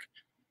work,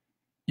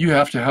 you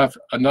have to have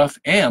enough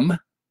m,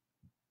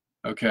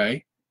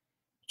 okay,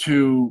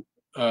 to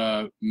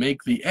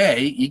make the a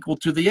equal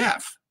to the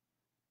F.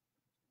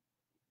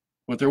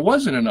 But there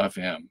wasn't enough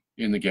m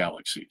in the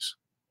galaxies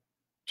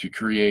to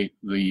create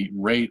the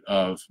rate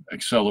of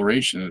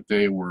acceleration that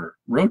they were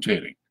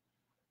rotating.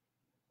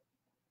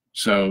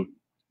 So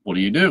what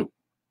do?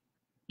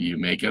 You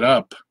make it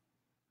up.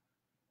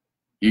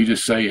 You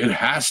just say it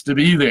has to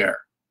be there.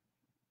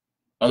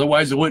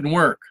 Otherwise it wouldn't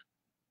work.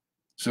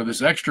 So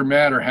this extra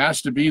matter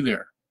has to be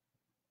there.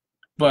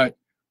 But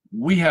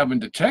we haven't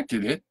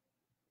detected it,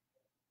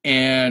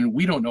 and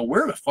we don't know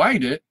where to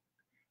find it,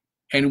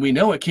 and we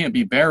know it can't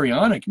be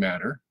baryonic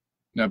matter.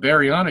 Now,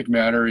 baryonic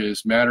matter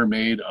is matter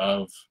made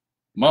of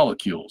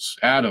molecules,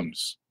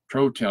 atoms,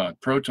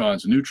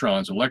 protons,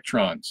 neutrons,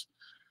 electrons.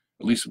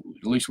 At least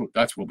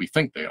that's what we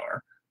think they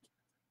are.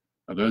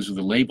 Those are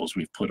the labels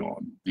we've put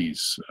on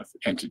these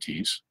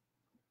entities.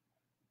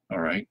 All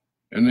right,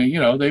 and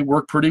then, they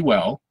work pretty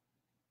well.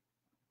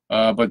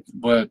 But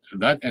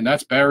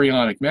that's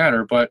baryonic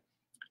matter. But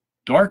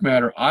dark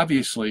matter,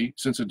 obviously,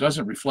 since it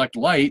doesn't reflect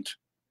light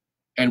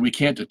and we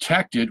can't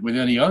detect it with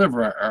any other of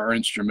our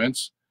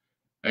instruments,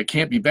 it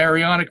can't be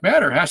baryonic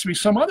matter. It has to be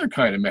some other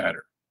kind of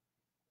matter.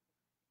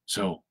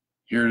 So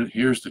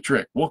here's the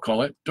trick. We'll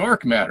call it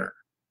dark matter.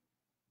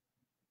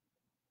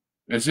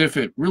 As if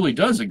it really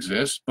does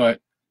exist, but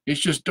it's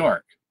just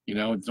dark. You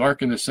know,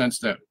 dark in the sense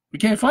that we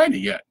can't find it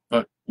yet,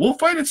 but we'll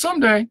find it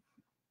someday.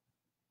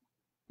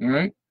 All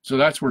right? So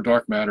that's where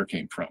dark matter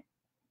came from.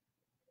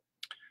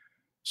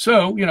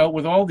 So, you know,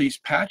 with all these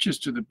patches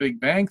to the Big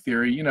Bang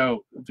Theory, you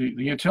know,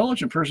 the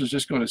intelligent person is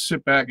just going to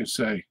sit back and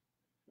say,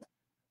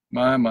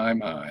 my,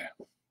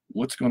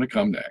 what's going to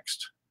come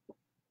next?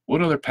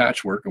 What other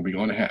patchwork are we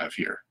going to have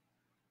here?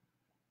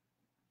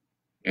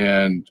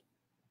 And,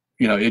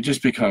 you know, it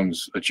just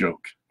becomes a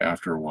joke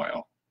after a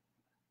while.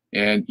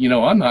 And, you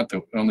know, I'm not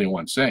the only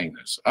one saying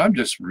this. I'm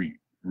just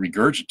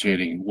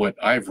regurgitating what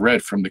I've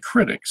read from the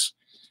critics,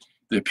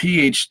 the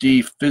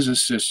PhD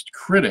physicist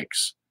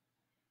critics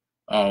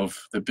of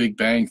the Big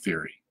Bang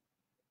Theory.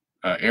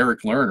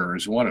 Eric Lerner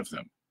is one of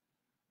them.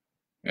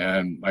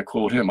 And I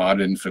quote him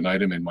ad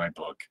infinitum in my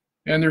book.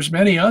 And there's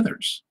many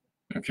others,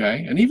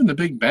 okay? And even the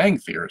Big Bang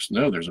theorists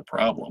know there's a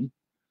problem.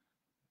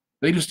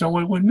 They just don't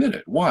want to admit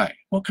it. Why?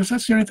 Well, because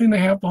that's the only thing they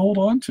have to hold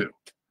on to,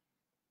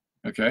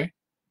 okay?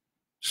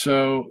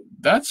 So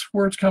that's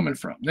where it's coming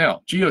from.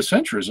 Now,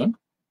 geocentrism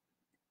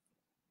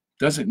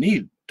doesn't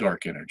need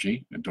dark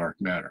energy and dark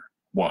matter.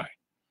 Why?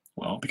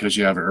 Well, because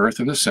you have an Earth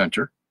in the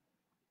center,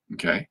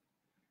 okay?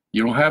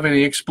 You don't have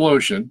any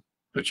explosion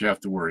that you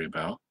have to worry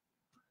about.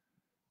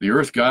 The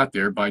Earth got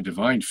there by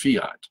divine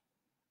fiat.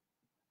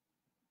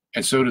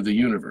 And so did the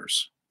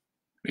universe.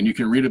 And you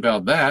can read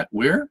about that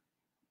where?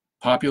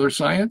 Popular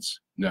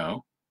Science?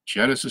 No.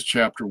 Genesis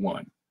chapter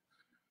 1.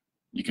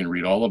 You can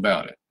read all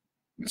about it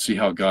and see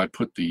how God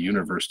put the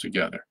universe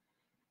together.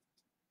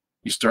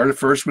 He started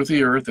first with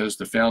the earth as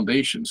the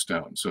foundation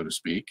stone, so to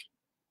speak,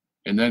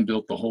 and then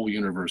built the whole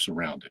universe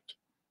around it.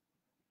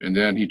 And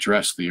then he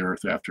dressed the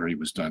earth after he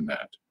was done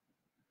that.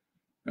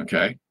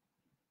 Okay?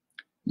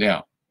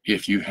 Now,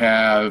 if you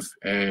have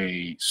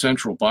a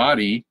central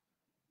body,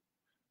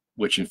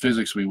 which in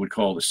physics we would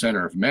call the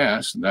center of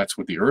mass, and that's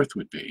what the earth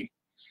would be,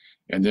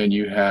 and then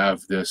you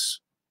have this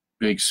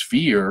big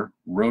sphere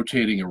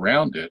rotating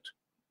around it,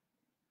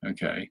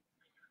 okay,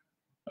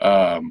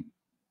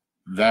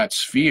 that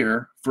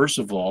sphere, first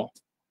of all,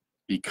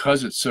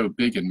 because it's so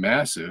big and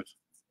massive,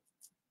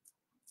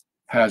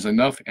 has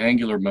enough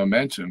angular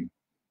momentum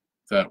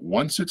that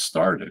once it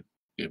started,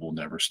 it will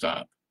never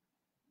stop.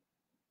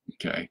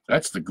 Okay,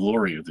 that's the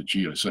glory of the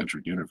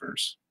geocentric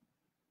universe.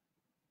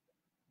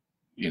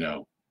 You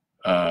know,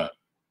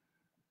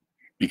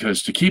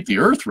 because to keep the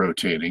Earth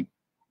rotating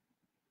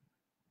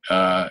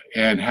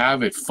and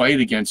have it fight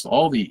against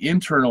all the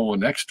internal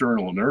and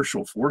external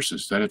inertial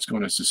forces that it's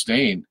going to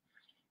sustain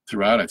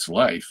throughout its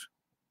life,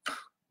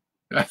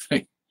 I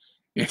think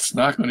it's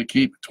not going to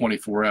keep a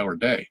 24-hour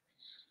day.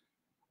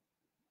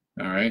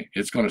 All right,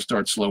 it's going to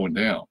start slowing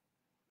down,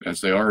 as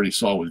they already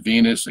saw with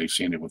Venus. They've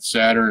seen it with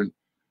Saturn.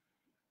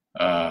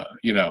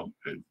 You know,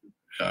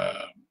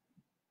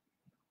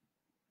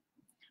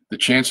 the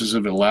chances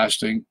of it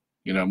lasting,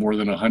 you know, more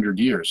than 100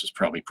 years is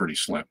probably pretty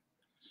slim.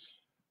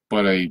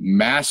 But a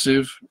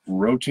massive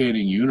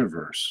rotating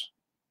universe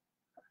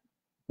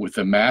with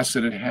the mass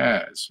that it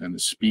has and the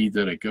speed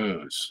that it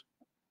goes,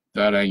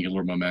 that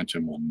angular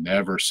momentum will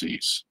never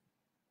cease.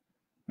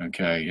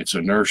 Okay, its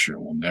inertia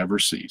will never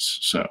cease.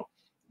 So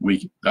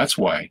that's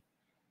why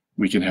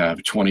we can have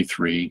a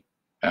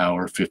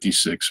 23-hour,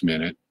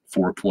 56-minute,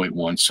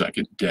 4.1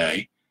 second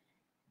day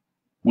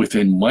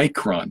within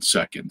micron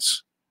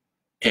seconds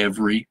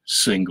every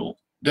single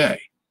day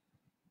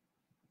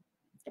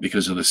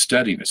because of the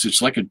steadiness.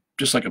 It's like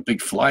just like a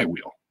big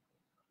flywheel,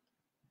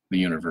 the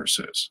universe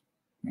is.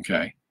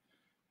 Okay,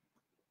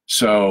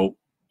 so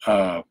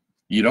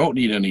you don't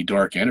need any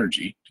dark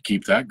energy to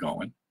keep that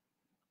going.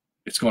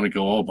 It's going to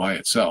go all by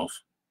itself.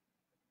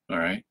 All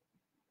right,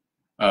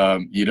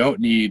 you don't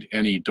need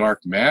any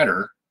dark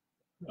matter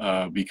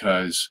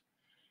because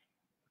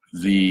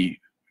the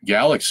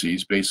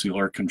galaxies basically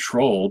are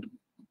controlled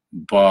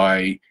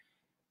by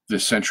the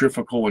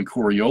centrifugal and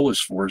Coriolis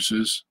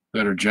forces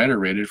that are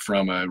generated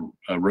from a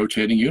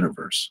rotating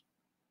universe.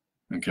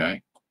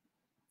 Okay,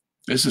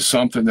 this is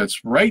something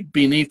that's right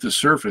beneath the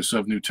surface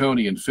of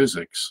Newtonian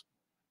physics.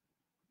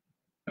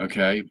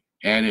 Okay,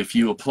 and if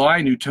you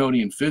apply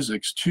Newtonian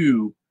physics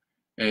to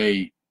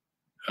a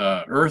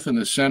Earth in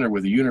the center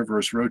with the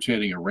universe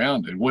rotating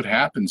around it, what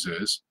happens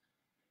is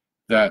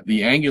that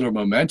the angular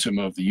momentum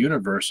of the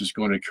universe is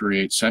going to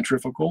create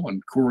centrifugal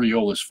and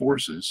Coriolis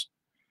forces.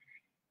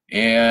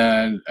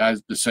 And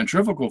as the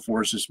centrifugal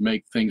forces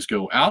make things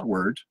go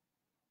outward,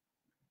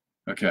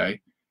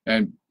 okay,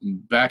 and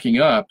backing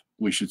up,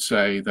 we should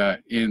say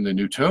that in the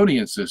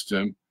Newtonian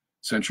system,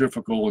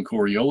 centrifugal and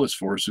Coriolis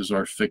forces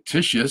are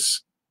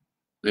fictitious.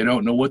 They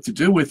don't know what to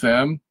do with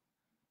them,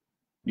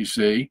 you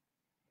see.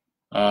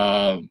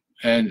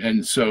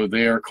 And so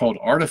they are called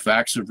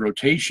artifacts of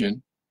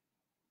rotation.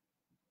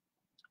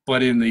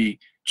 But in the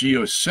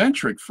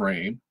geocentric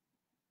frame,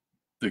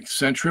 the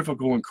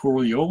centrifugal and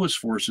Coriolis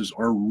forces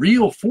are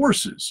real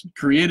forces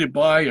created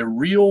by a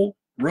real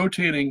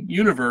rotating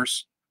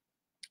universe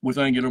with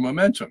angular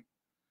momentum.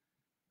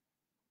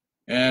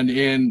 And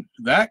in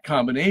that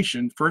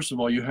combination, first of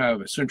all, you have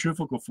a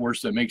centrifugal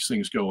force that makes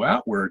things go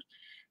outward,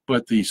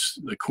 but the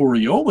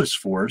Coriolis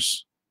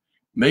force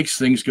makes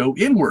things go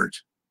inward,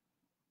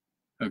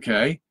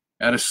 okay,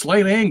 at a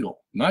slight angle,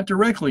 not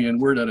directly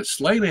inward, at a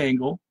slight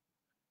angle,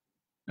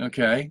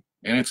 okay,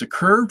 and it's a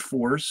curved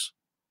force,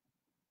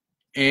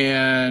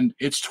 and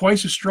it's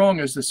twice as strong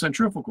as the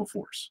centrifugal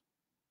force.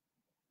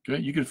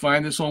 Okay, you can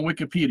find this on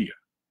Wikipedia.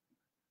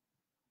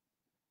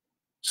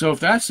 So if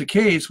that's the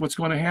case, what's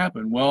going to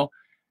happen? Well,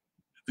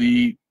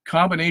 the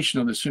combination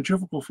of the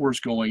centrifugal force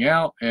going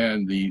out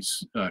and the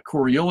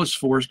Coriolis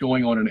force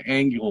going on an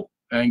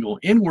angle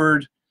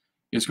inward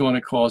is going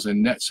to cause a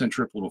net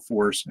centripetal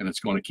force, and it's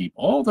going to keep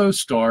all those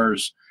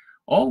stars,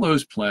 all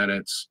those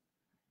planets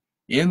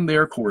in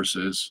their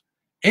courses,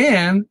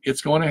 and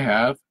it's going to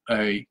have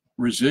a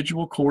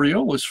residual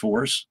Coriolis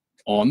force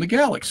on the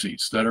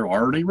galaxies that are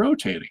already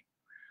rotating.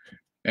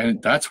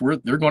 And that's where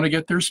they're going to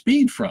get their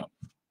speed from,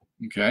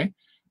 okay?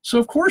 So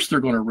of course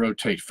they're going to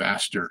rotate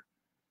faster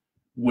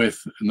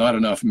with not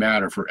enough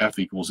matter for F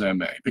equals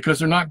ma, because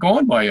they're not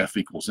going by F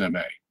equals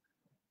ma.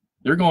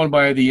 They're going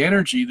by the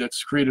energy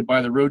that's created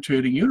by the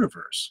rotating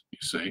universe, you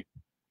see.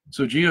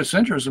 So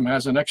geocentrism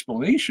has an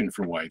explanation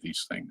for why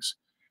these things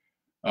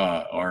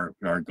are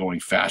going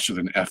faster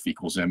than F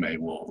equals ma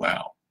will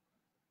allow.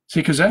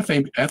 See, because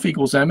F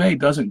equals ma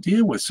doesn't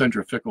deal with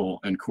centrifugal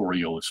and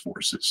Coriolis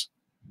forces.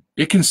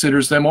 It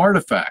considers them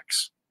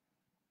artifacts.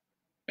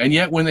 And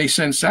yet when they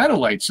send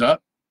satellites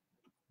up,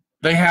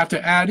 they have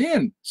to add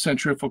in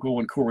centrifugal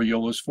and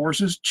Coriolis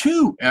forces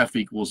to F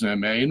equals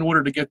ma in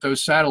order to get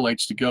those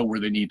satellites to go where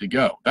they need to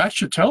go. That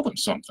should tell them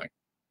something.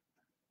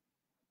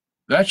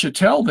 That should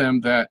tell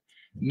them that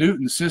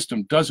Newton's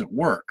system doesn't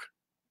work,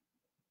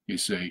 you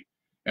see.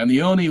 And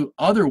the only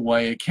other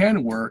way it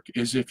can work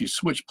is if you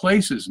switch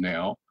places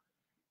now,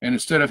 and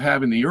instead of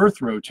having the Earth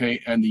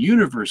rotate and the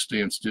universe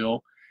stand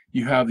still,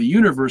 you have the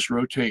universe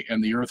rotate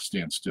and the Earth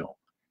stand still.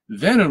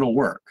 Then it'll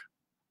work,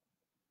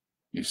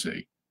 you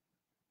see.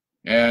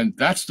 And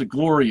that's the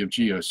glory of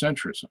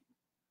geocentrism.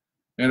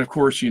 And of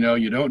course, you know,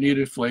 you don't need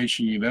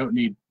inflation, you don't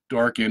need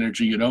dark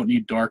energy, you don't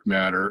need dark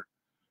matter,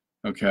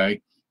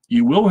 okay?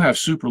 You will have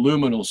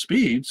superluminal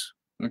speeds,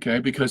 okay,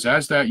 because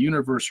as that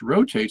universe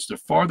rotates, the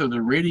farther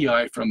the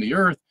radii from the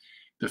Earth,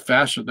 the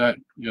faster that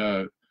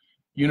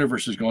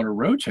universe is going to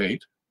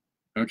rotate,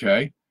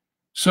 okay?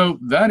 So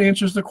that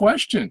answers the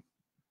question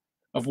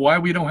of why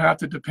we don't have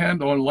to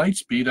depend on light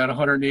speed at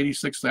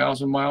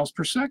 186,000 miles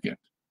per second.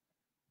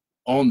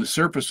 On the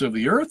surface of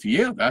the Earth,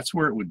 yeah, that's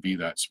where it would be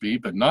that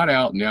speed, but not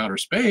out in outer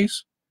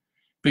space,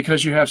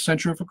 because you have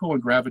centrifugal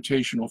and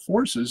gravitational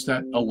forces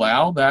that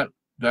allow that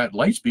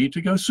light speed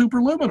to go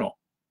superluminal,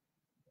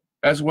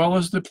 as well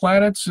as the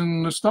planets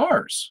and the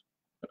stars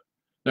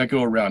that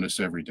go around us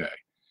every day.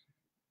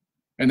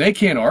 And they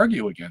can't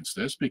argue against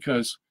this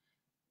because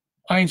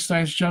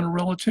Einstein's general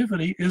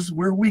relativity is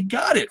where we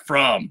got it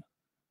from,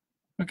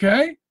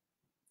 okay?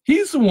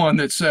 He's the one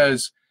that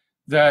says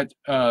that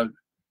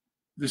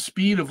the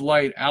speed of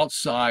light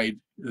outside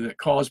that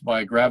caused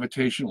by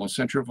gravitational and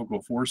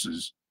centrifugal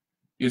forces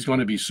is going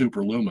to be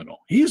superluminal.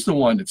 He's the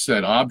one that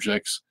said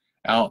objects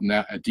out in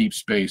that deep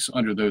space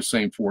under those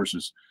same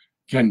forces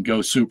can go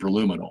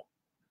superluminal,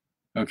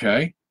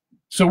 okay?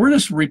 So we're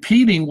just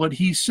repeating what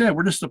he said.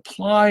 We're just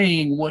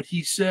applying what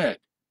he said,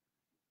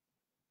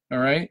 all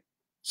right?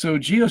 So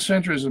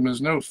geocentrism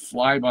is no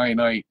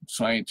fly-by-night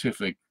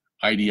scientific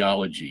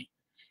ideology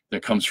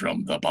that comes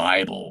from the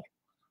Bible,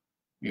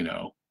 you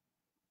know.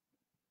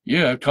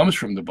 Yeah, it comes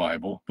from the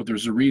Bible, but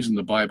there's a reason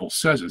the Bible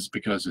says it's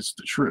because it's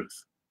the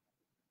truth,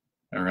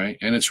 all right?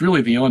 And it's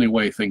really the only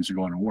way things are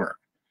going to work.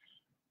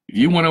 If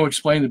you want to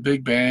explain the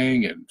Big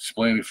Bang and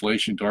explain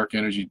inflation, dark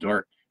energy,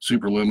 dark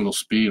superluminal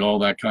speed, all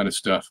that kind of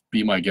stuff,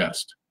 be my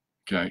guest,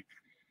 okay?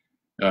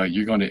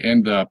 You're going to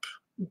end up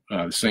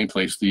the same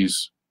place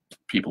these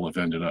people have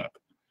ended up,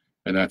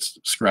 and that's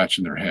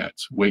scratching their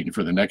heads, waiting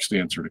for the next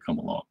answer to come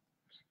along,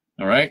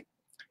 all right?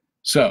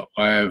 So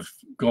I have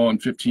gone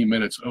 15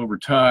 minutes over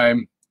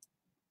time.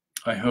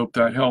 I hope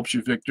that helps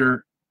you,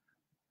 Victor.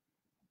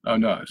 Oh,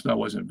 no, that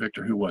wasn't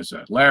Victor. Who was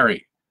that?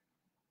 Larry.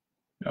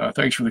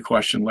 Thanks for the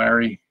question,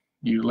 Larry.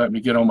 You let me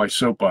get on my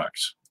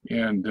soapbox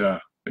and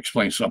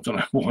explain something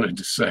I wanted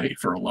to say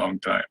for a long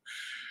time.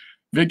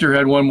 Victor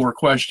had one more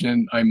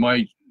question I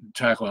might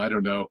tackle. I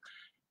don't know.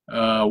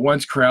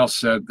 Once Krauss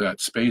said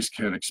that space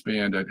can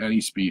expand at any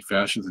speed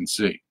faster than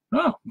C.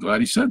 Oh, I'm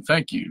glad he said.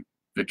 Thank you,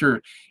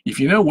 Victor. If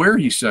you know where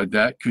he said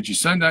that, could you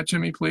send that to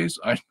me, please?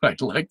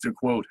 I'd like to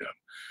quote him.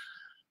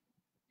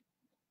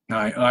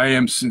 I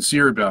am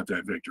sincere about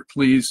that, Victor.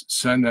 Please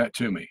send that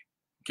to me.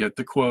 Get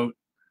the quote,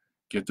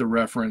 get the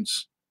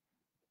reference,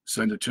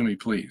 send it to me,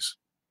 please,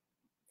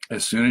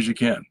 as soon as you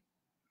can.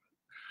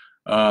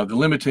 The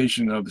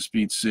limitation of the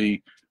speed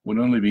c would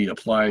only be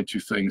applied to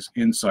things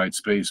inside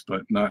space,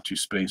 but not to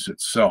space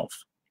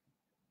itself.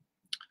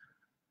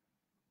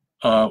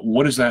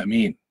 What does that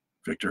mean,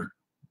 Victor?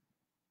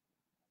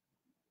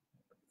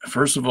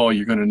 First of all,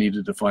 you're going to need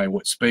to define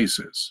what space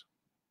is,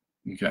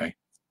 okay?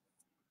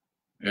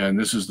 And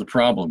this is the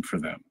problem for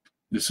them.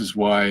 This is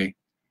why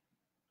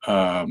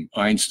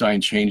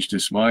Einstein changed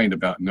his mind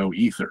about no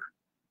ether,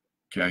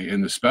 okay?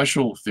 In the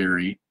special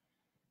theory,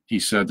 he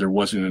said there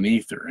wasn't an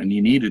ether, and he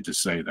needed to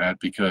say that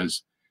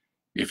because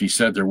if he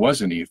said there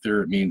was an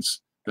ether, it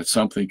means that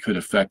something could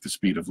affect the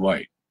speed of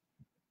light.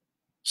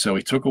 So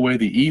he took away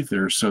the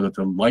ether so that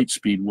the light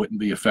speed wouldn't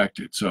be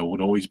affected, so it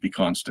would always be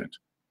constant.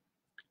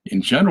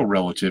 In general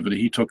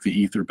relativity, he took the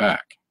ether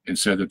back and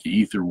said that the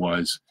ether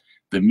was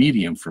the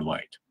medium for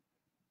light.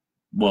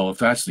 Well, if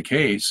that's the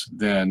case,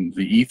 then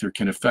the ether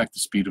can affect the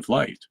speed of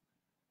light.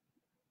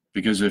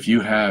 Because if you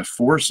have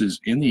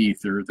forces in the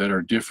ether that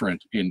are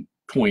different in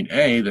point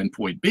A than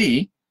point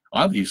B,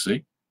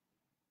 obviously,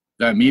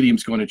 that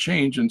medium's going to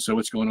change, and so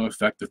it's going to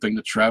affect the thing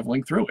that's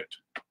traveling through it.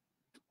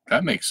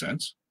 That makes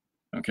sense,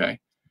 okay?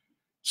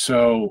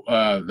 So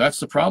that's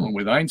the problem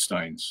with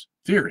Einstein's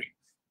theory,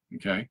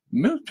 okay?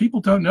 Most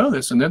people don't know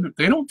this, and then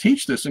they don't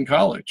teach this in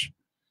college,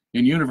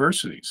 in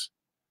universities.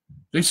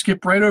 They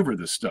skip right over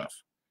this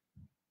stuff.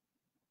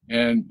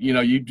 And, you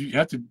know, you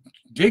have to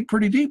dig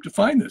pretty deep to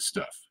find this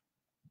stuff,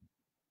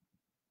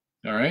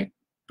 all right?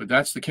 But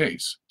that's the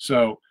case.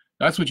 So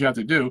that's what you have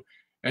to do.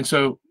 And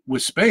so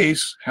with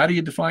space, how do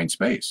you define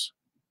space?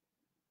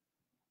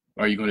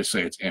 Are you going to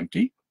say it's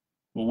empty?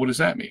 Well, what does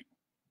that mean?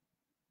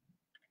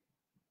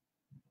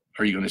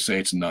 Are you going to say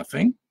it's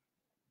nothing?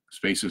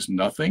 Space is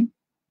nothing?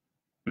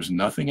 There's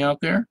nothing out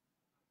there?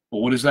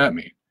 Well, what does that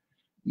mean?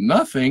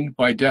 Nothing,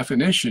 by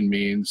definition,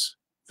 means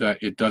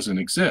that it doesn't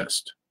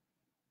exist.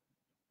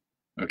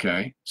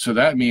 Okay? So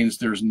that means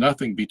there's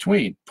nothing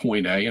between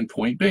point A and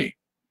point B.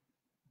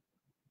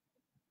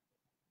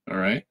 All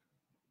right?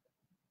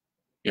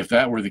 If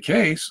that were the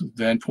case,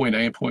 then point A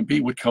and point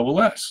B would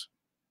coalesce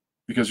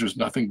because there's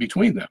nothing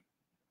between them.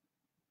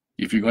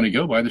 If you're going to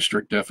go by the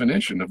strict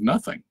definition of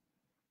nothing.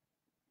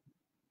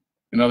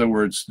 In other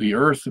words, the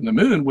Earth and the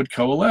Moon would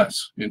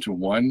coalesce into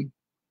one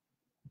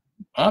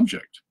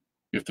object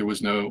if there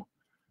was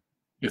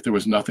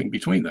nothing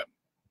between them.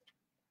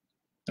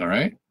 All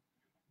right?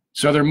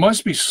 So there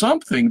must be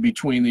something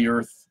between the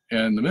Earth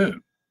and the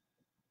Moon.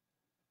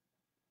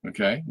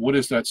 Okay? What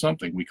is that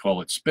something? We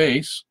call it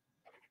space.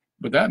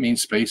 But that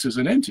means space is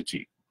an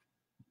entity.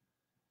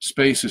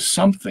 Space is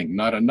something,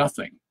 not a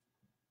nothing.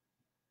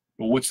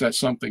 Well, what's that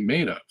something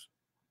made of?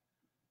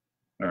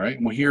 All right.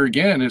 Well, here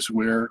again is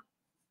where,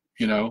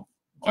 you know,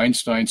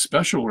 Einstein's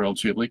special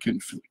relativity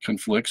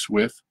conflicts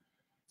with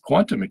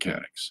quantum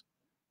mechanics.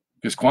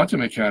 Because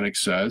quantum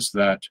mechanics says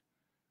that,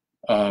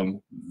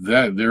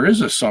 that there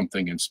is a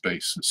something in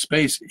space.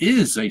 Space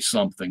is a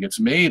something. It's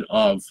made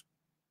of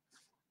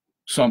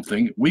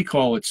something. We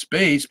call it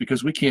space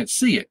because we can't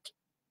see it.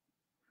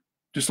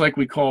 Just like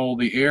we call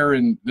the air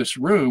in this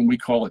room, we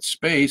call it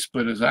space,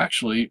 but it's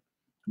actually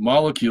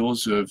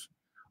molecules of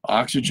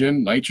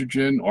oxygen,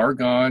 nitrogen,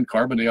 argon,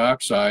 carbon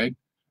dioxide,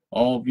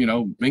 all, you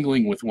know,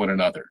 mingling with one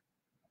another.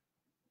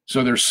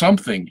 So there's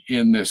something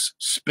in this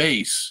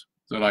space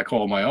that I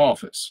call my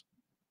office,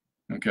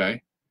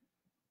 okay?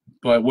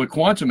 But what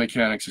quantum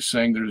mechanics is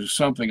saying, there's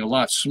something a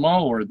lot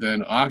smaller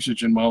than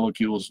oxygen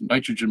molecules,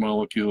 nitrogen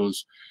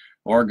molecules,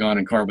 argon,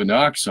 and carbon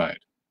dioxide.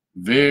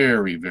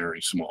 Very,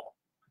 very small.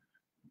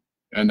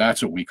 And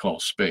that's what we call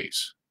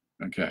space,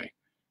 okay?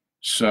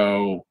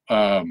 So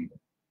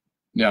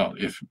now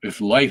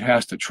if light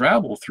has to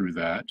travel through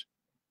that,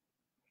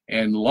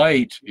 and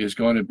light is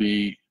going to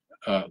be,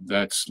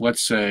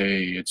 let's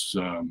say it's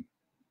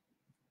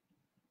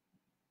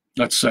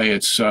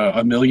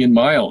 1,000,000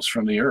 miles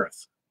from the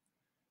Earth.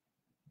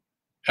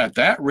 At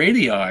that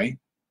radii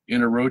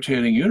in a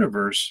rotating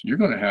universe, you're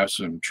going to have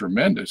some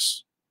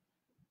tremendous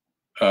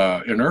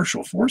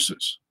inertial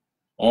forces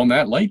on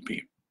that light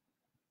beam.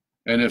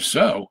 And if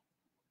so,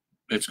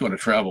 it's going to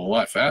travel a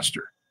lot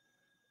faster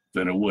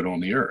than it would on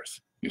the Earth,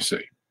 you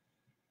see.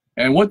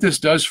 And what this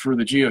does for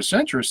the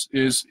geocentrists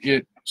is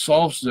it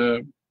solves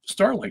the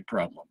Starlight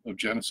problem of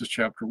Genesis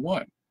chapter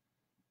 1.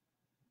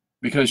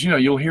 Because, you know,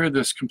 you'll hear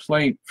this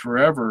complaint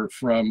forever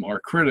from our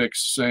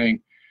critics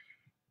saying,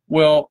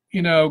 well,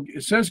 you know,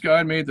 it says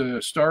God made the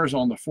stars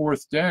on the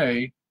fourth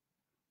day,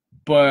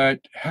 but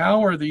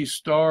how are these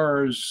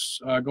stars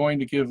going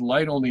to give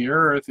light on the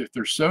Earth if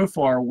they're so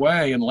far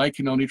away and light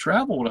can only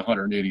travel at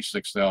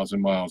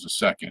 186,000 miles a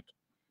second?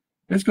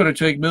 It's going to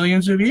take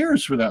millions of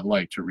years for that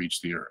light to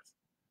reach the Earth.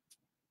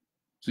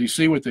 So you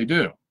see what they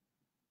do.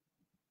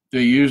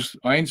 They use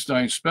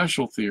Einstein's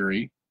special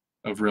theory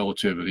of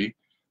relativity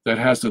that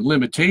has a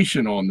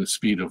limitation on the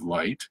speed of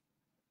light.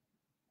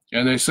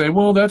 And they say,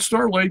 well, that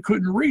starlight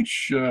couldn't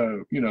reach,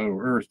 you know,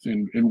 Earth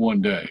in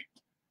one day.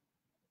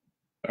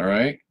 All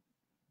right?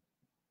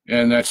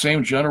 And that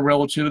same general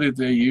relativity that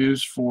they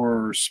use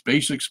for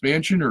space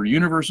expansion or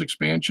universe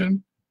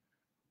expansion,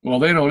 well,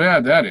 they don't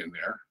add that in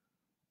there.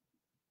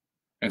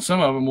 And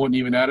some of them wouldn't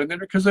even add it in there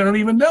because they don't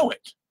even know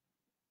it,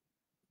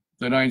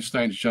 that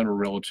Einstein's general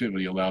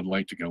relativity allowed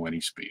light to go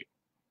any speed.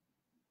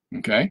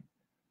 Okay?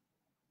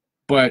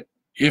 But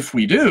if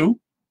we do,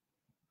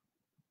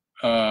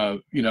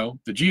 you know,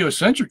 the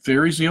geocentric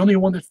theory is the only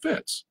one that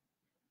fits.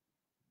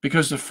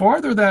 Because the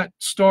farther that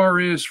star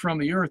is from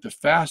the Earth, the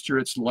faster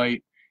its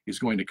light is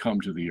going to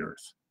come to the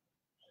Earth.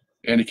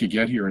 And it could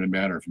get here in a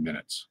matter of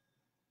minutes.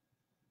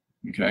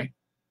 Okay?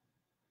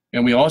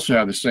 And we also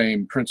have the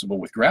same principle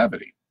with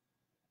gravity.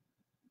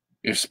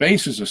 If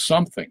space is a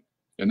something,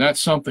 and that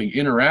something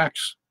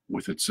interacts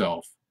with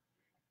itself,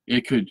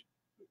 it could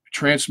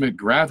transmit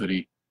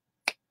gravity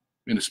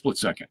in a split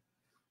second.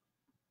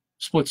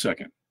 Split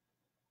second.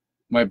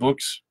 My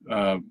books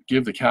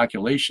give the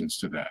calculations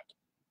to that.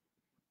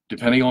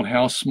 Depending on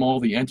how small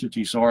the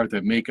entities are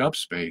that make up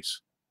space,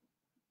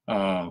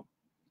 the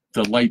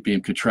light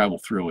beam could travel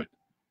through it.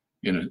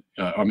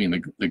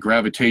 The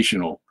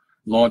gravitational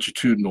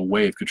longitudinal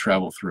wave could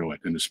travel through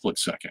it in a split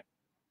second.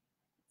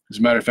 As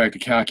a matter of fact, the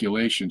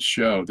calculations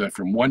show that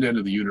from one end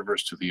of the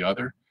universe to the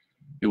other,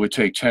 it would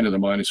take 10 to the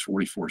minus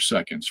 44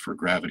 seconds for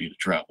gravity to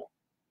travel.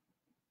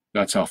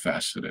 That's how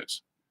fast it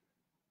is.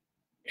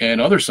 And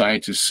other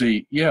scientists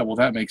see, yeah, well,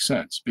 that makes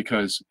sense,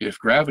 because if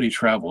gravity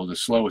traveled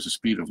as slow as the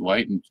speed of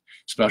light and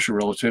special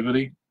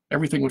relativity,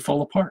 everything would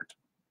fall apart.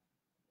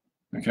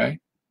 Okay?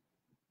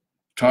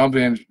 Tom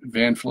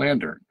Van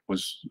Flander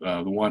was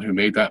the one who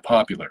made that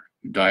popular,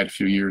 who died a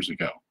few years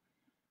ago.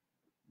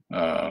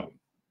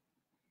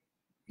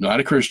 Not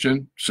a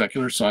Christian,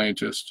 secular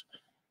scientist,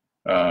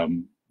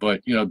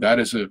 but, you know, that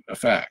is a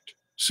fact.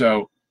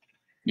 So,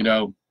 you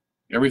know,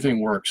 everything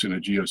works in a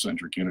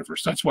geocentric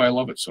universe. That's why I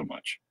love it so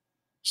much.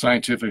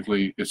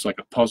 Scientifically, it's like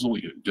a puzzle.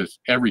 Just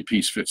every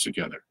piece fits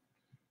together,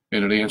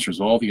 and it answers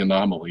all the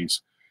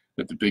anomalies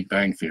that the Big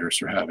Bang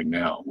theorists are having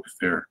now with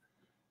their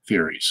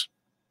theories.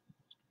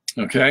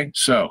 Okay,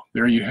 so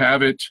there you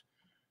have it.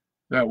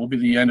 That will be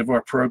the end of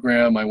our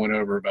program. I went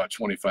over about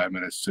 25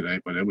 minutes today,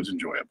 but it was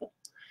enjoyable.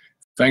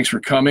 Thanks for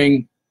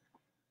coming.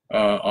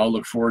 I'll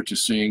look forward to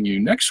seeing you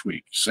next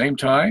week. Same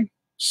time,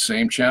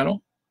 same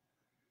channel,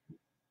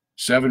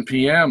 7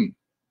 p.m.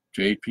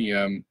 to 8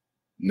 p.m.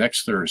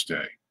 next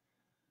Thursday.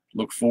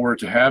 Look forward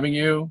to having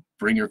you.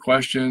 Bring your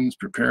questions,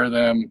 prepare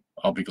them.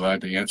 I'll be glad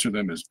to answer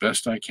them as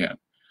best I can.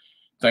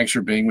 Thanks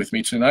for being with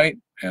me tonight,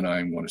 and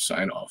I'm going to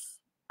sign off.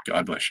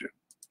 God bless you.